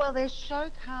 Well, there's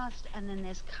Showcast, and then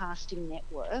there's casting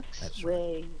networks. That's where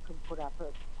right. you can put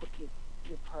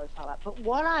your profile up. But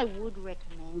what I would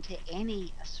recommend to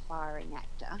any aspiring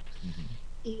actor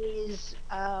is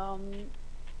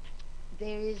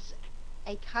there is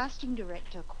a casting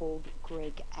director called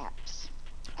Greg Apps.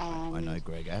 And I know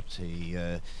Greg Apps.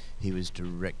 He was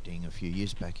directing a few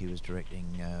years back. He was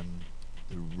directing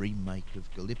the remake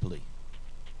of Gallipoli.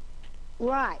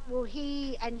 Right. Well,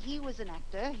 he was an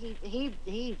actor.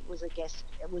 He was a guest.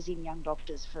 Was in Young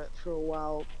Doctors for a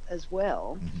while as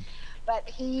well. But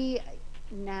he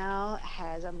now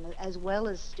has, as well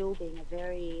as still being a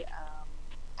very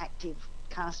active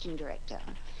casting director,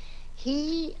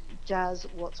 he does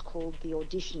what's called the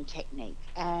audition technique,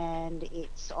 and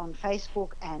it's on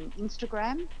Facebook and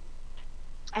Instagram,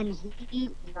 and he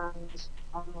runs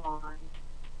online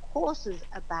courses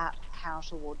about how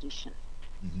to audition.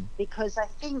 Because I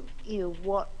think,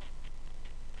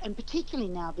 and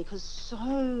particularly now, because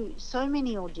so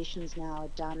many auditions now are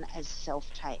done as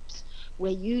self-tapes,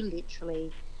 where you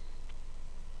literally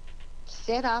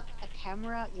set up a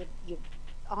camera, your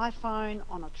iPhone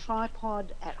on a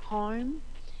tripod at home,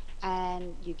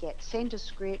 and you get sent a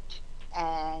script,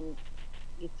 and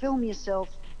you film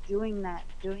yourself doing that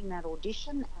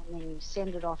audition, and then you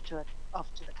send it off to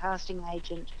the casting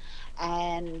agent,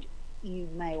 and you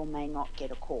may or may not get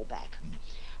a call back.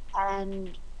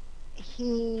 And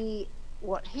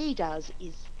what he does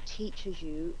is teaches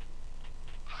you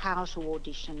how to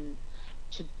audition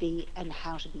and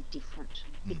how to be different,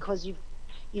 because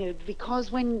because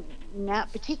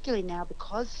particularly now,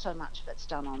 because so much of it's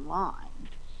done online,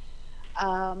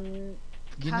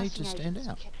 You need to stand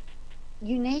out.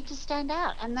 You need to stand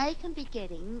out, and they can be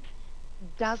getting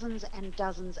dozens and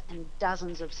dozens and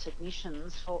dozens of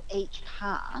submissions for each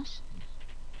part,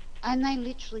 and they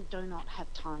literally do not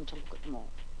have time to look at them all.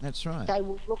 That's right. They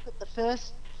will look at the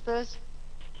first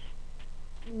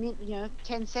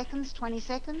 10 seconds, 20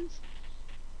 seconds,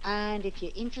 and if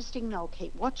you're interesting, they'll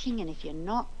keep watching, and if you're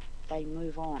not, they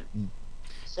move on.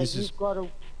 So This you've is- got to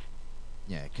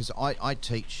Yeah, because I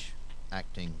teach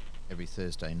acting every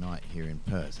Thursday night here in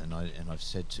Perth, and I've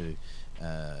said to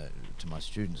my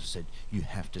students, I said, you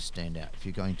have to stand out. If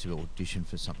you're going to audition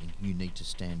for something, you need to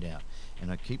stand out.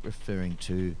 And I keep referring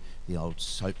to the old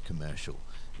soap commercial.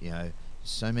 You know,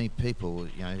 so many people,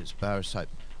 you know, it's bar of soap.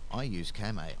 I use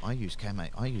Camay. I use Camay.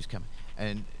 I use Camay.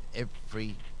 And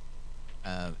every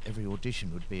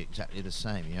audition would be exactly the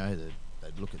same. You know,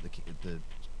 they'd look at the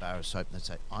bar of soap and they'd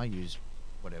say, I use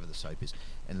whatever the soap is,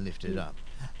 and lift it up.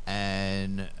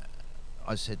 And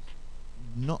I said,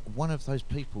 not one of those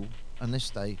people, unless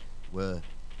they were,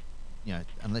 you know,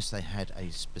 unless they had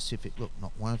a specific look,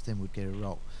 not one of them would get a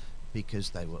role, because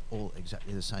they were all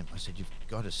exactly the same. I said, you've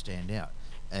got to stand out.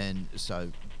 And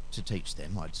so to teach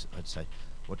them, I'd say,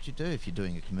 what do you do if you're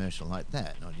doing a commercial like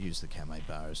that? And I'd use the Camay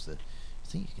bar as the, I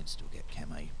think you can still get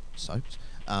Camay soaps,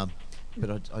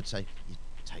 but I'd say, you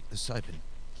take the soap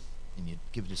and you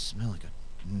give it a smell and go,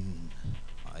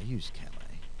 I use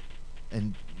Camay,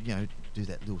 and you know, do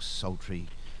that little sultry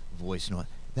voice and all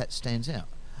that stands out.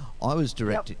 I was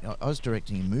directing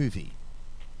a movie,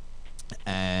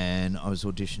 and I was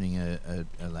auditioning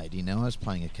a lady. Now I was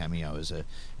playing a cameo as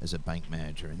a bank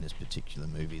manager in this particular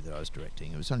movie that I was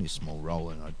directing. It was only a small role,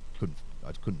 and I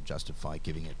couldn't justify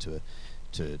giving it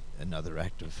to another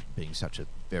actor being such a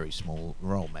very small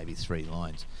role, maybe 3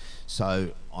 lines.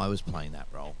 So I was playing that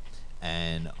role,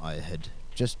 and I had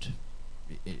just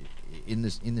in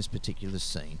this particular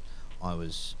scene, I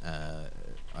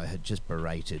had just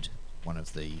berated one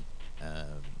of the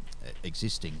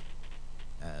existing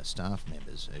staff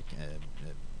members,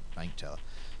 bank teller,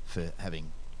 for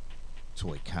having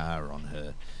toy car on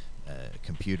her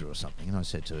computer or something. And I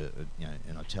said to her, you know,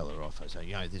 and I tell her off. I say,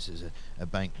 you know, this is a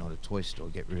bank, not a toy store.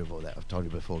 Get rid of all that. I've told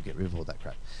you before. Get rid of all that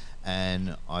crap.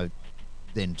 And I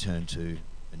then turned to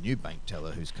a new bank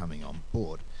teller who's coming on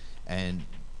board, and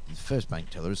the first bank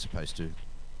teller is supposed to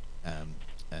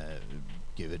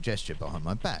give a gesture behind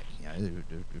my back, you know,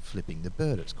 flipping the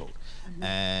bird, it's called.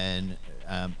 And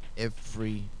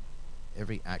every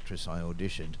actress I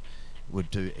auditioned would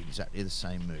do exactly the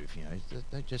same move. You know,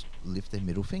 they just lift their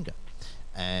middle finger.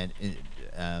 And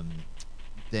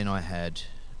then I had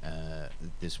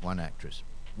this one actress,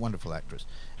 wonderful actress,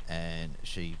 and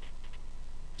she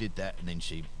did that, and then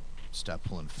she started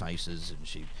pulling faces, and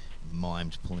she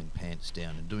mimed pulling pants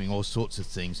down and doing all sorts of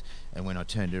things. And when I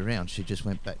turned her around, she just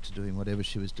went back to doing whatever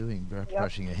she was doing,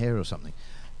 brushing her hair or something.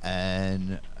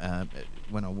 And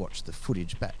when I watched the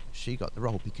footage back, she got the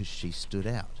role because she stood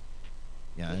out,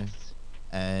 you know. Yes.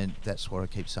 And that's what I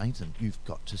keep saying to them. You've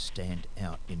got to stand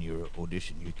out in your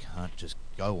audition. You can't just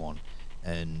go on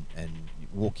and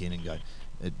walk in and go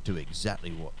do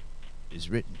exactly what is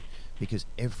written, because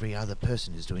every other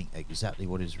person is doing exactly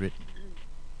what is written.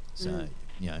 So,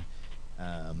 you know,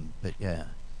 but yeah.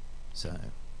 So,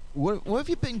 what have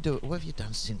you been doing? What have you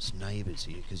done since Neighbours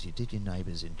here? Because you did your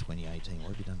Neighbours in 2018. What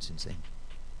have you done since then?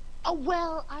 Oh,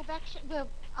 well,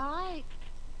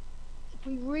 if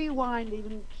we rewind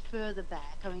even further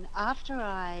back, I mean, after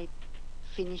I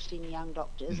finished in Young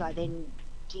Doctors, I then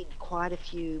did quite a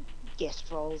few guest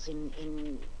roles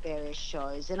in various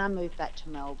shows. Then I moved back to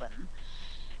Melbourne,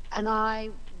 and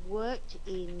I worked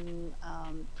in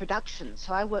production.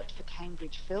 So I worked for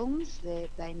Cambridge Films.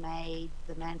 They made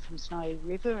The Man from Snowy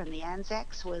River and The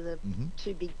Anzacs were the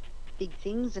two big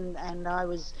things, and I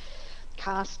was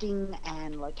casting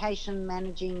and location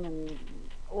managing and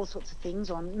all sorts of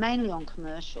things, mainly on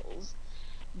commercials.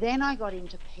 Then I got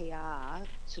into PR,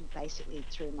 basically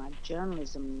through my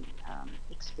journalism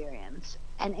experience,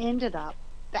 and ended up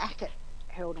back at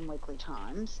Herald and Weekly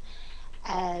Times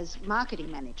as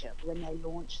marketing manager when they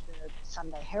launched the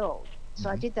Sunday Herald. So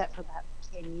I did that for about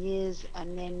 10 years,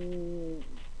 and then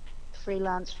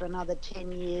freelance for another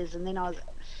 10 years, and then I was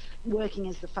working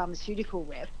as the pharmaceutical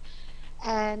rep.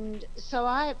 And so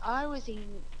I was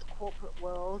in the corporate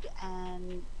world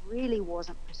and really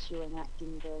wasn't pursuing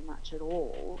acting very much at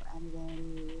all. And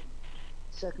then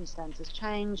circumstances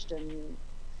changed, and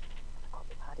I got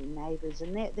the part in Neighbours,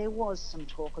 and there was some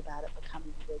talk about it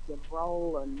becoming a regular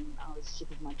role, and I was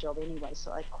sick of my job anyway,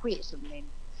 so I quit, and then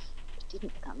it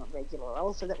didn't become a regular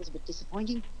role, so that was a bit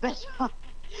disappointing. But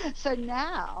so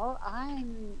now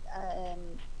I'm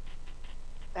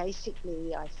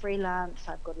basically, I freelance.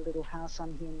 I've got a little house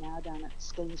on here now down at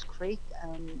Skeens Creek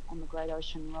on the Great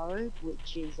Ocean Road,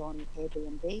 which is on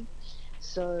Airbnb.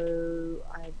 So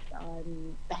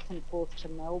I'm back and forth to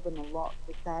Melbourne a lot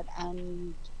with that,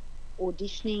 and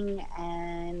auditioning,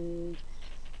 and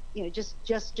you know,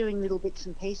 just doing little bits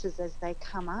and pieces as they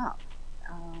come up.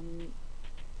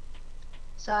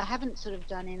 So I haven't sort of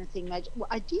done anything major. What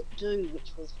I did do,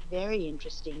 which was very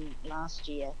interesting last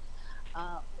year,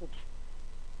 or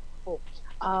before,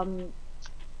 um,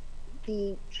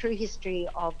 the true history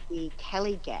of the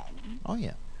Kelly gang. Oh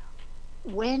yeah.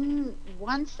 When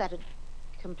once that had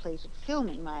completed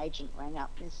filming, my agent rang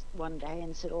up this one day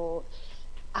and said, "Oh,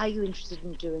 are you interested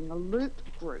in doing a loop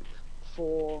group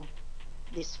for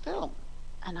this film?"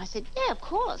 And I said, "Yeah, of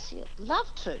course, yeah,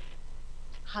 love to."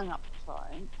 Hung up the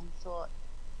phone and thought,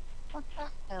 "What the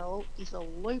hell is a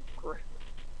loop group?"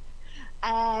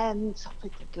 And so I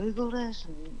quickly Googled it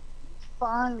and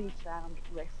finally found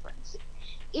reference.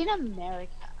 In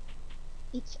America,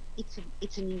 it's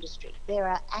an industry. There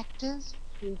are actors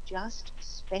who just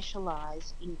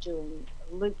specialise in doing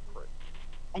a loop group.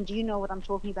 And do you know what I'm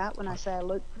talking about when I say a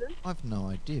loop group? I've no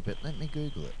idea, but let me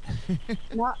Google it.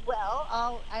 Not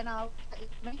well. In the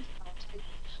meantime, I'll tell you.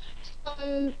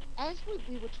 So, as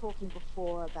we were talking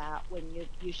before about when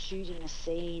you're shooting a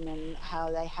scene and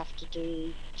how they have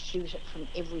to shoot it from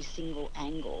every single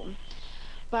angle,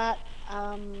 but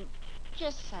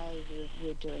just say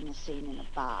we're doing a scene in a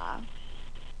bar,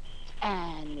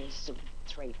 and there's sort of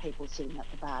three people sitting at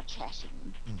the bar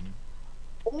chatting. Mhm.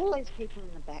 All those people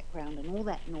in the background and all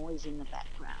that noise in the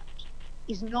background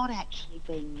is not actually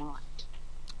being mic'd.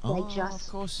 Oh, of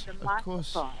course, The of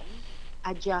course. microphone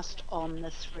are just on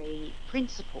the three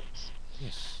principals.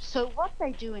 Yes. So what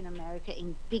they do in America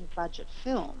in big budget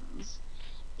films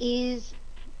is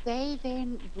they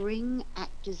then bring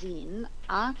actors in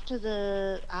after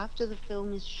the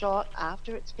film is shot,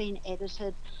 after it's been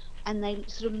edited, and they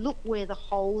sort of look where the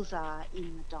holes are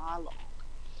in the dialogue.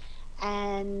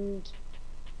 And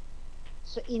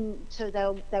so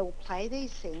they'll play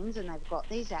these scenes, and they've got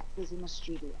these actors in a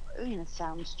studio, in a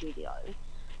sound studio,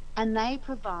 and they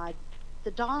provide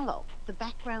the dialogue, the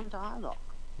background dialogue,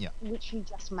 Yeah. which you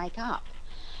just make up.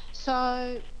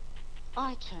 So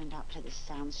I turned up to this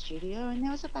sound studio, and there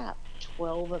was about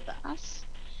 12 of us,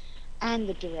 and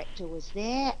the director was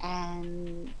there,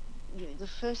 and the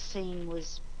first scene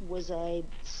was a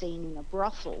scene in a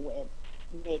brothel where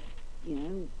Ned,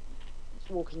 is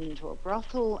walking into a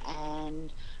brothel,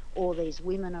 and all these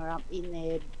women are up in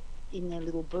their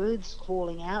little booths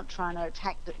calling out, trying to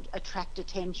attract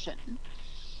attention.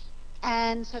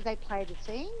 And so they play the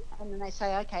scene, and then they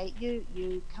say, "Okay,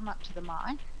 you come up to the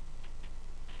mic,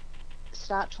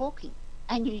 start talking,"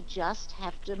 and you just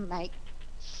have to make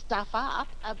stuff up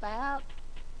about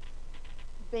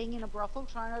being in a brothel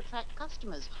trying to attract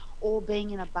customers, or being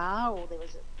in a bar, or there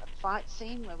was a fight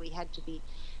scene where we had to be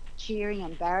cheering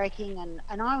and barracking,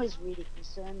 and I was really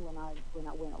concerned when I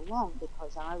went along,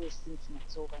 because I was thinking it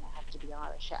was all going to have to be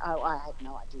Irish. I had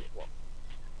no idea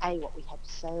what we had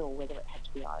to say, or whether it had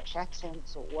to be Irish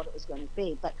accents, or what it was going to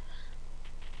be. But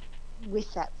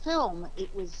with that film,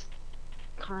 it was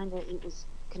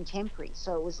contemporary,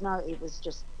 so it was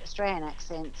just Australian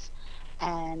accents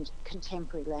and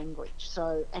contemporary language.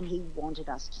 So, and he wanted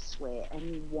us to swear, and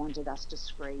he wanted us to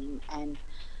scream. And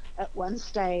at one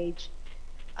stage,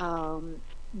 when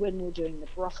we were doing the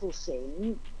brothel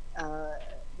scene, the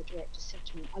director said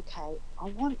to me, "Okay, I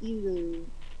want you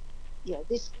to,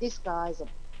 this guy's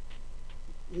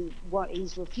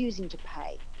he's refusing to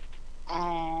pay,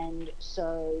 and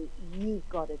so you've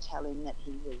got to tell him that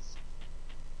he was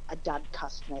a dud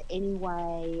customer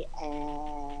anyway,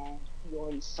 and you're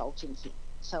insulting him."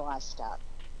 So I start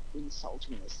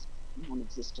insulting this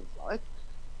non-existent bloke,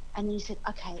 and he said,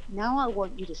 "Okay, now I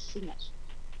want you to sing it."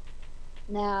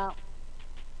 Now,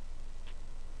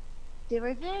 there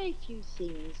are very few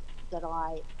things that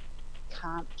I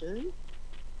can't do.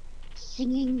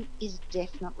 Singing is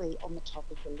definitely on the top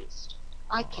of the list.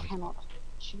 I cannot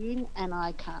tune, and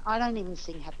I don't even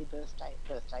sing happy birthday at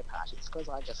birthday parties, because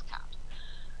I just can't.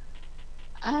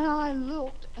 And I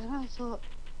looked and I thought,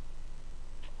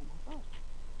 "Oh my God,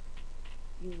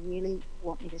 you really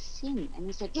want me to sing?" And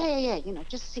he said, yeah,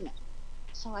 just sing it.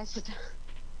 So I said,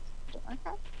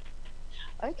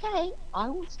 okay, I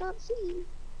will start singing.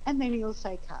 And then he'll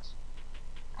say cut.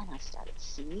 And I started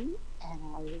singing,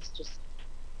 and I was just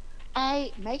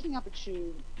making up a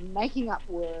tune, making up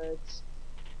words,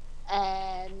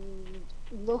 and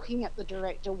looking at the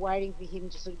director, waiting for him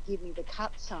to sort of give me the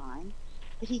cut sign.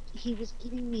 But he was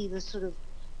giving me the sort of,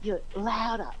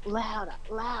 louder,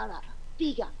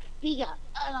 bigger,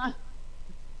 and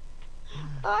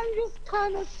I'm just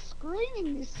kind of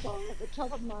screaming this song at the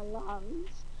top of my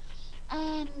lungs.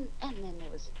 And then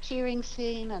there was a cheering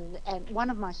scene, and one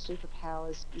of my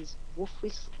superpowers is wolf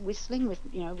whistling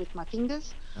with my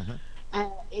fingers. Uh-huh.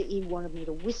 And he wanted me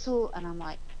to whistle, and I'm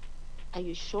like, "Are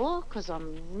you sure? Because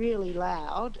I'm really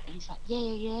loud." And he's like,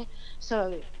 "Yeah."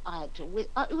 So I had to.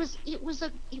 It was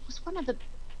one of the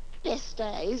best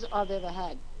days I've ever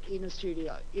had in a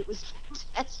studio. It was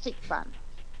fantastic fun.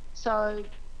 So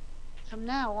from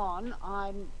now on,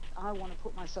 I want to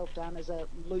put myself down as a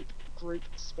loop group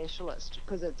specialist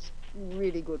because it's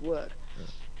really good work.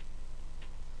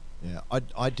 Yeah,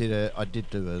 I did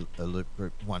do a loop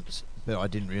group once, but I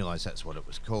didn't realise that's what it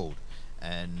was called,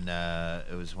 and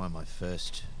it was one of my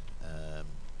first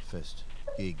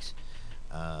gigs,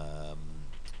 and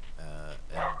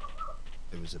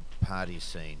it was a party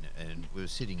scene, and we were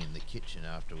sitting in the kitchen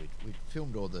after we'd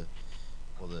filmed all the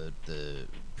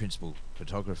principal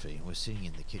photography, and we're sitting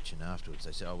in the kitchen afterwards.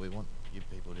 They said, "Oh, we want you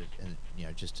people to, and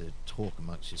just to talk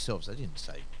amongst yourselves." They didn't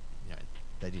say,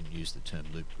 they didn't use the term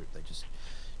loop group. They just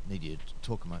need you to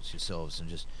talk amongst yourselves and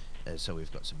just so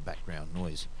we've got some background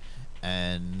noise.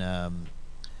 And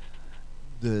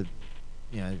we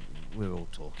were all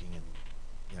talking, and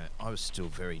I was still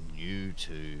very new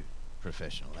to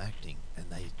professional acting, and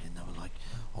they were like,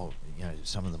 oh,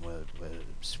 some of them were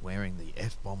swearing, the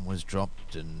F-bomb was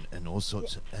dropped, and all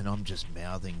sorts and I'm just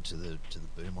mouthing to the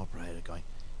boom operator going,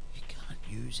 you can't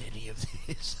use any of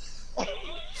this.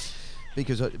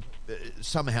 Because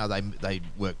somehow they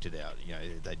worked it out.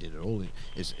 They did it all.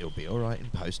 It'll be all right in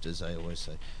post, as they always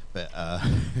say. But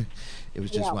it was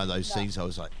just one of those things. I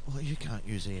was like, well, you can't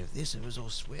use any of this. It was all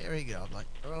swearing. And I'm like,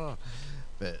 oh.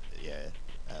 But it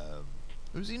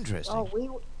was interesting.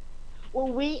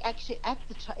 We actually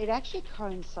it actually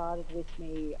coincided with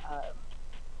me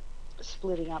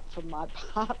splitting up from my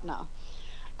partner.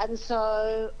 And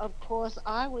so, of course,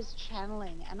 I was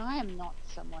channeling, and I am not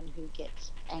someone who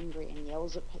gets angry and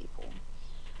yells at people,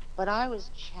 but I was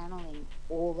channeling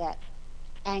all that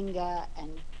anger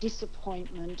and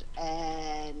disappointment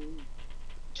and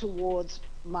towards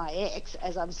my ex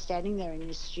as I'm standing there in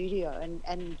this studio.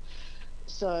 And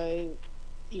so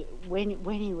when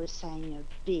he was saying,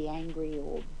 be angry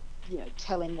or,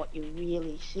 tell him what you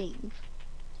really think,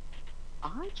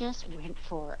 I just went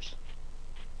for it.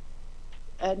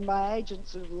 And my agent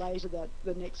sort of later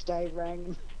the next day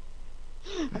rang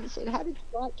and said, how did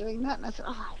you like doing that? And I said,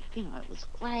 it was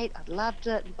great. I loved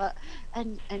it.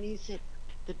 And he said,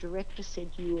 the director said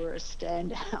you were a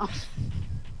standout.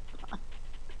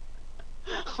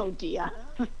 Oh, dear.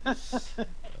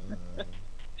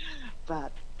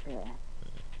 But, yeah,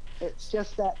 it's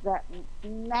just that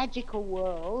magical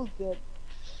world that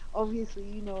obviously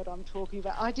you know what I'm talking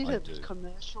about. I did a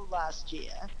commercial last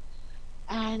year,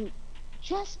 and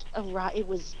it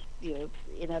was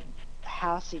in a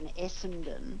house in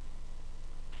Essendon,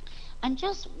 and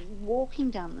just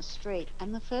walking down the street,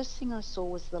 and the first thing I saw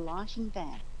was the lighting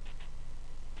van,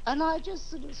 and I just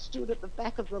sort of stood at the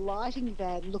back of the lighting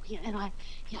van looking, and I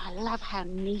love how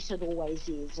neat it always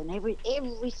is, and every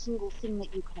single thing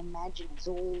that you can imagine is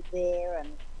all there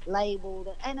and labelled,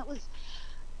 and it was.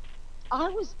 I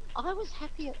was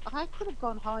happy. I could have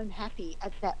gone home happy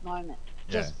at that moment.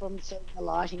 Just from seeing the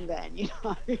lighting van,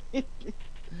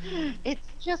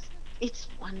 it's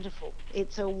wonderful.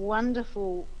 It's a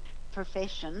wonderful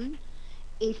profession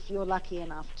if you're lucky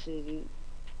enough to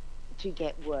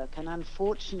get work. And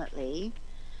unfortunately,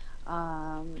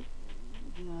 a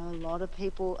lot of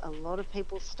people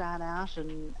start out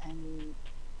and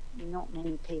not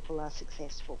many people are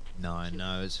successful. No,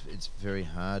 it's very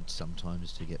hard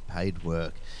sometimes to get paid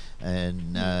work,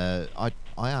 and I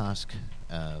ask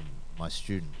my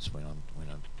students when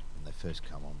they first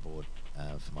come on board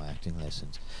for my acting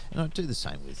lessons, and I do the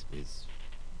same with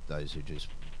those who just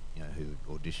who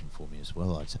audition for me as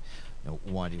well. I'd say,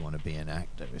 why do you want to be an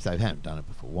actor? If they haven't done it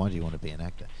before, why do you want to be an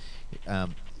actor?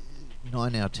 9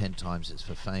 out of 10 times it's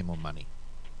for fame or money,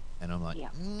 and I'm like,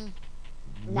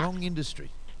 wrong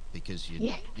industry, because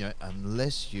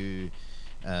unless you're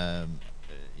not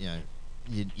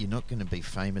going to be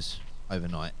famous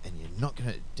overnight, and you're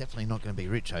definitely not going to be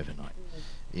rich overnight.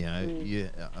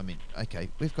 Okay,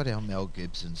 we've got our Mel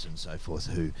Gibsons and so forth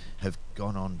who have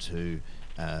gone on to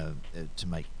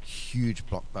make huge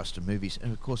blockbuster movies,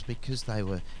 and of course because they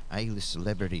were A-list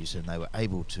celebrities and they're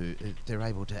able to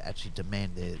actually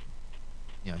demand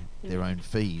their own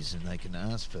fees, and they can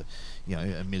ask for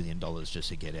 $1 million just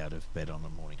to get out of bed on the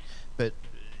morning. But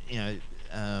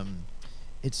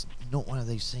it's not one of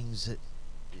these things that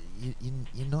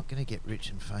you're not going to get rich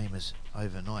and famous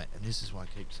overnight, and this is why I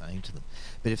keep saying to them.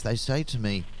 But if they say to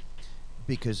me,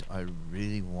 because I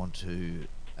really want to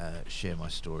share my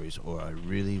stories, or I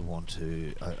really want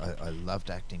to, I loved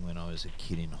acting when I was a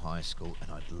kid in high school, and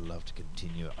I'd love to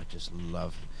continue it. I just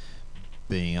love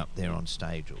being up there on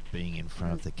stage or being in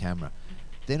front of the camera,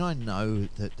 then I know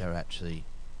that they're actually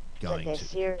going they're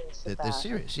serious. They're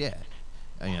serious, yeah.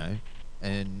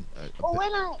 And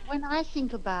when I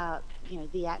think about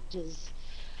the actors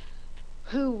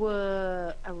who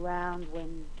were around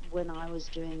when I was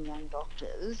doing Young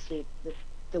Doctors,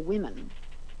 the women,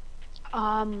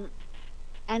 and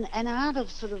out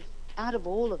of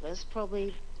all of us,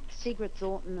 probably Sigrid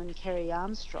Thornton and Kerry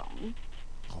Armstrong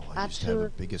Oh, I are used to have two a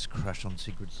of biggest crush on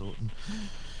Sigrid Thornton.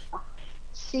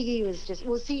 Siggy was just,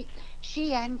 well, see,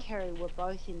 she and Kerry were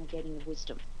both in the Getting of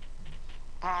Wisdom,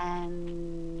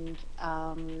 and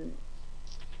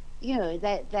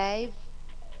they've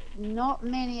not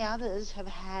many others have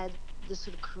had the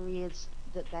sort of careers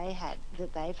that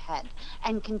they've had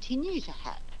and continue to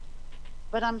have.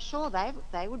 But I'm sure they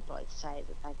would both say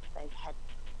that they've had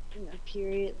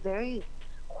very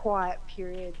quiet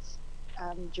periods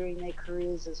during their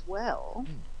careers as well.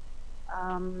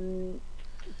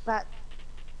 But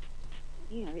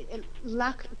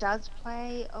luck does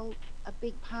play a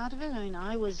big part of it. I mean,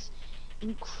 I was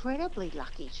incredibly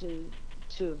lucky to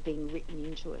have been written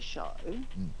into a show,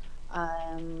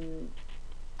 and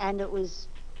it was,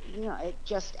 it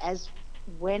just as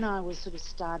when I was sort of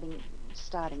starting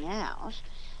out,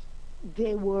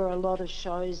 there were a lot of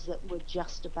shows that were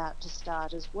just about to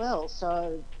start as well.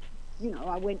 So,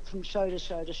 I went from show to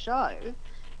show to show,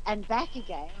 and back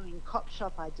again. I mean, Cop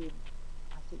Shop, I did,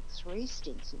 I think, 3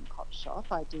 stints in Cop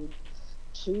Shop. I did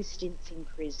 2 stints in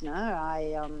Prisoner.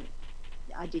 I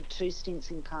did 2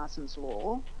 stints in Carson's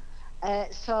Law.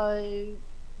 So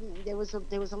there was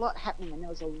a lot happening, and there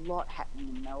was a lot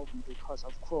happening in Melbourne because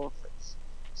of Crawford's.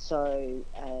 So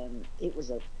it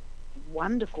was a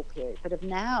wonderful period. But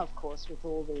now, of course, with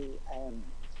all the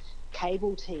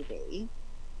cable TV,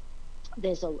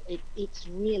 it's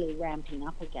really ramping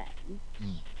up again.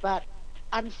 But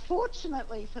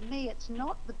unfortunately for me, it's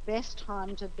not the best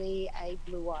time to be a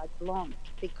blue-eyed blonde,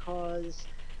 because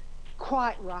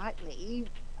quite rightly,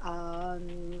 there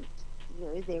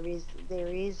is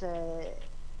an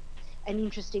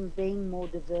interest in being more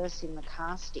diverse in the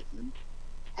casting,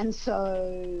 and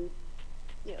so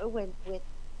we're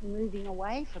moving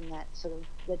away from that sort of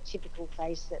the typical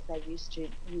face that they used to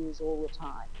use all the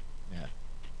time. Yeah.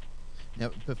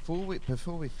 Now,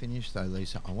 before we finish though,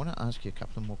 Lisa, I want to ask you a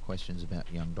couple of more questions about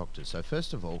Young Doctors. So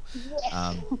first of all,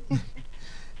 Yes.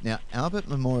 now Albert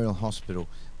Memorial Hospital,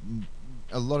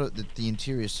 a lot of the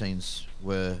interior scenes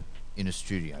were in a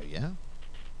studio, yeah?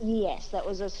 Yes, that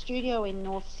was a studio in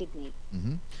North Sydney.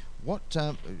 What?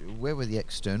 Where were the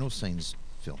external scenes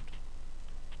filmed?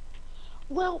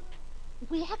 Well,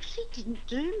 we actually didn't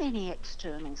do many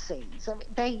external scenes. I mean,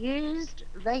 they used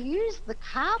the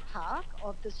car park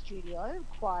of the studio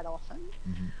quite often.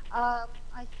 I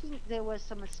think there were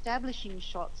some establishing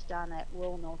shots done at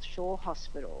Royal North Shore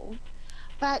Hospital,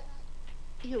 but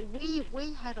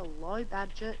we had a low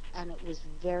budget and it was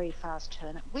very fast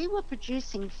turn. We were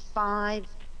producing 5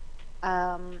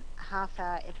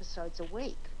 half-hour episodes a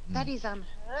week. That is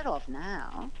unheard of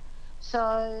now.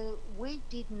 So we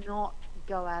did not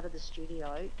go out of the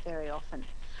studio very often.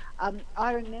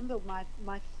 I remember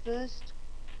my first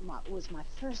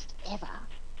ever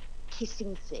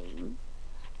kissing scene,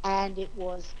 and it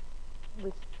was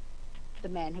with the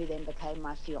man who then became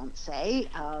my fiance,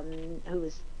 who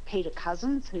was Peter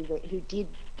Cousins, who did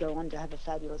go on to have a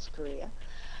fabulous career.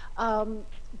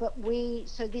 But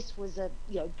this was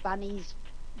Bunny's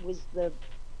was the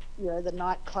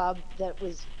nightclub that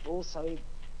was also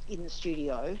in the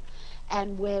studio,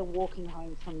 and we're walking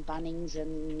home from Bunnings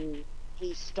and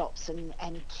he stops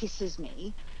and kisses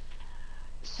me.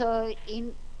 So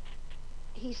he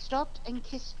stopped and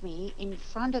kissed me in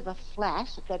front of a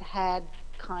flat that had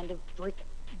kind of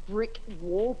brick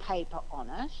wallpaper on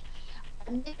it,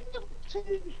 and then there were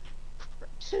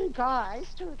two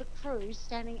guys, 2 of the crew,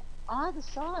 standing either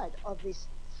side of this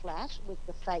flat with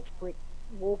the fake brick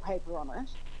wallpaper on it,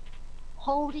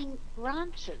 holding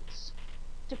branches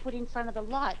to put in front of the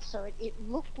lights, so it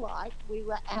looked like we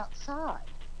were outside.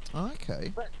 Oh,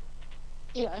 okay. But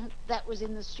that was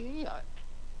in the studio.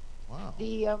 Wow.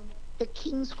 The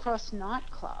King's Cross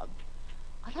nightclub,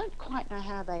 I don't quite know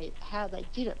how they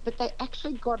did it, but they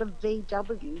actually got a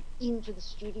VW into the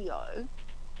studio,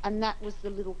 and that was the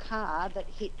little car that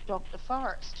hit Dr.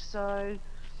 Forrest. So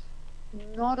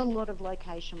not a lot of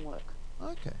location work.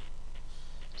 Okay.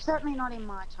 Certainly not in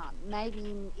my time.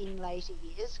 Maybe in later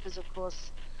years, because of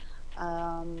course,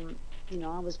 I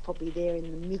was probably there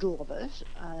in the middle of it.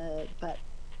 But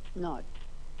no,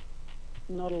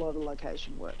 not a lot of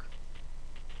location work.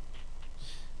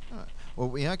 All right. Well,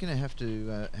 we are going to have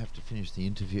to finish the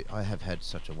interview. I have had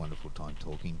such a wonderful time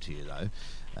talking to you, though,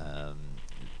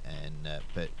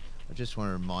 but I just want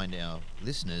to remind our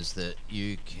listeners that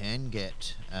you can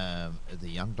get the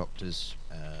Young Doctors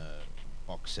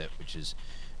box set, which is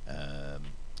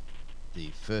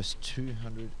the first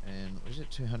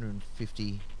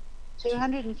 250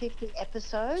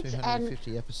 episodes.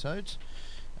 250 episodes.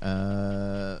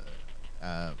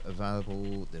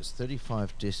 Available. There's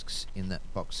 35 discs in that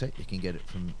box set. You can get it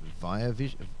from via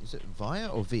is it via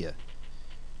or via?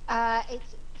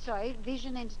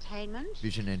 Vision Entertainment.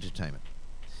 Vision Entertainment.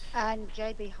 And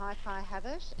JB Hi-Fi have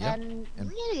it. Yep. And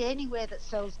really anywhere that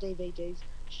sells DVDs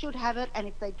should have it. And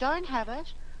if they don't have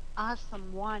it, ask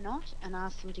them why not and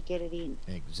ask them to get it in.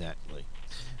 Exactly.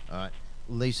 All right.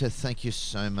 Lisa, thank you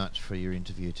so much for your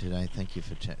interview today. Thank you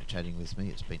for chatting with me.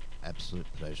 It's been absolute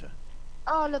pleasure.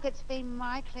 Oh, look, it's been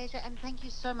my pleasure. And thank you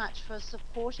so much for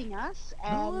supporting us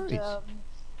and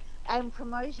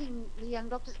promoting the Young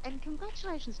Doctors. And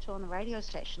congratulations to on the radio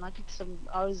station. I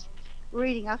was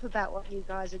reading up about what you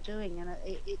guys are doing, and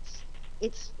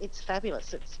it's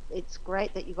fabulous. It's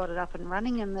great that you got it up and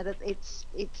running, and that it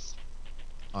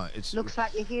looks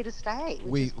like you're here to stay,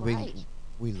 which is great.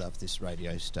 We love this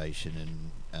radio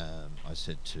station, and I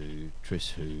said to Tris,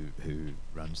 who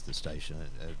runs the station,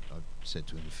 I said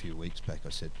to him a few weeks back, I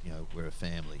said, we're a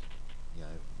family,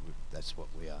 that's what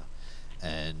we are.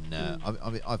 And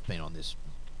I've been on this,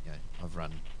 I've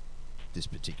run this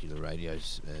particular radio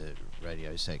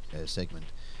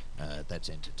segment, that's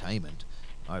entertainment.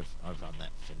 I've run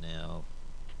that for now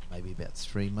maybe about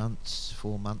 4 months,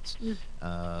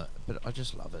 but I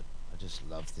just love it. I just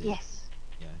love the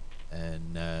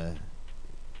and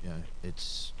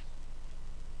it's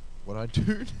what I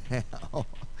do now.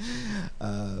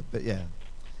 But yeah.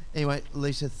 Anyway,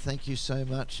 Lisa, thank you so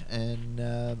much, and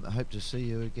I hope to see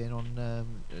you again on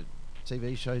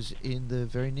TV shows in the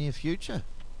very near future.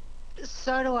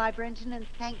 So do I, Brenton, and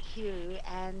thank you.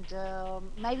 And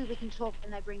maybe we can talk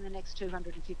when they bring the next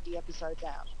 250 episodes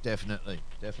out. Definitely,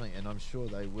 and I'm sure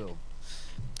they will.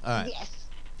 All right. Yes.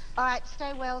 All right,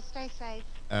 stay well, stay safe.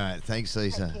 All right, thanks,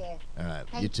 Lisa. Take care. All right,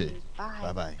 Thank you too. Bye.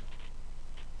 Bye-bye.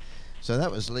 So that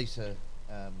was Lisa...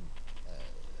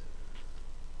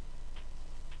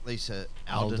 Lisa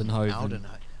Aldenhoven.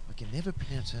 I can never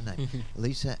pronounce her name.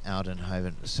 Lisa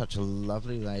Aldenhoven, such a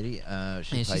lovely lady.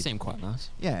 She seemed quite nice.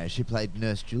 Yeah, she played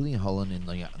Nurse Julie Holland in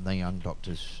the Young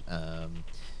Doctors.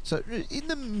 So in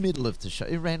the middle of the show,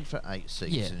 it ran for 8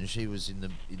 seasons, and she was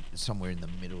somewhere in the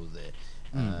middle there.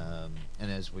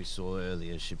 And as we saw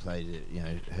earlier, she played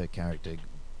her character.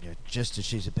 Just as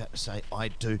she's about to say "I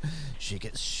do," she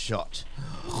gets shot.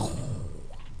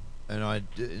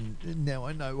 And now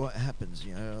I know what happens.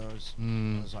 I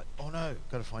was like, oh no,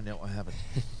 got to find out what happened.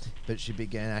 But she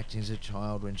began acting as a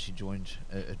child when she joined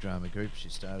a drama group. She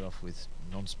started off with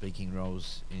non-speaking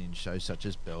roles in shows such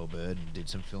as Bellbird, and did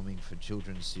some filming for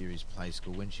children's series Play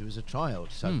School when she was a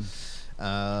child. So,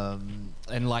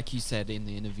 and like you said in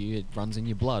the interview, it runs in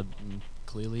your blood, and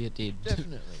clearly it did.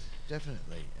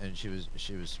 Definitely. And she was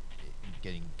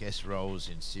getting guest roles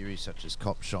in series such as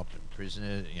Cop Shop and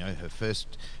Prisoner. Her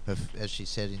first, as she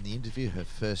said in the interview, her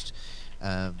first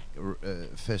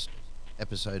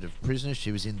episode of Prisoner,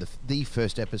 she was in the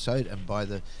first episode, and by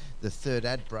the third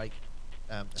ad break,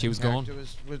 she was gone.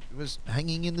 Was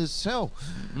hanging in the cell.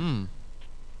 Yeah.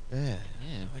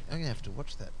 I'm gonna have to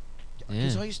watch that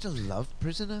because I used to love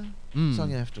Prisoner, so I'm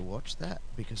gonna have to watch that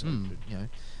because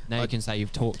Now you can say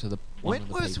you've talked to the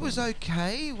Wentworth was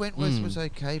okay. Wentworth was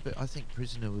okay, but I think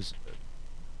Prisoner was,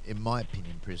 in my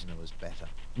opinion, Prisoner was better.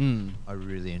 I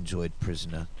really enjoyed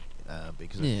Prisoner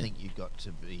because I think you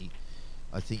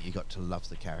got to love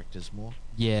the characters more.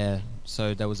 Yeah,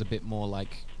 so there was a bit more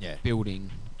like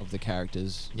building of the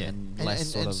characters, and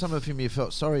less and some of whom you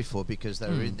felt sorry for because they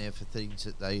were in there for things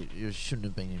that they shouldn't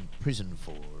have been in prison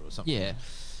for or something. Yeah.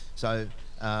 So,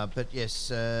 but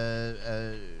yes,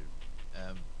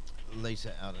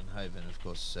 Lisa Aldenhoven, of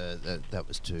course, that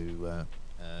was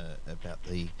about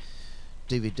the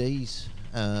DVDs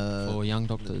for Young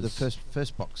Doctors. The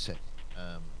first box set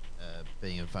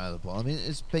being available. I mean,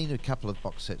 it's been a couple of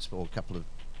box sets or a couple of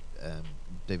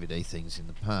DVD things in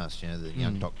the past. The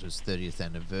Young Doctors 30th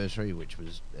anniversary, which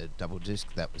was a double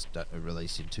disc, that was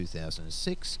released in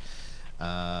 2006.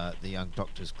 The Young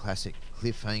Doctors classic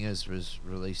Cliffhangers was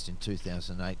released in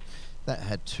 2008. That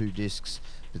had 2 discs,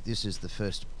 but this is the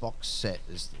first box set.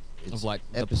 It's of like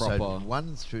episode the proper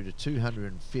 1 through to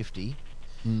 250,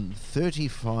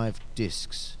 35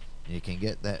 discs. You can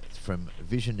get that from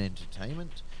Vision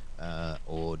Entertainment,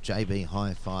 or JB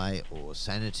Hi-Fi, or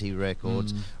Sanity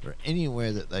Records, or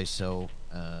anywhere that they sell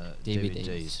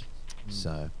DVDs.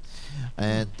 So,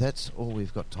 and that's all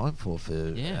we've got time for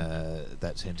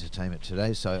That's Entertainment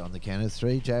today. So on the count of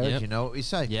 3, Jarryd, you know what we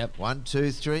say? 1,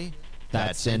 2, 3.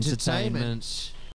 That's entertainment.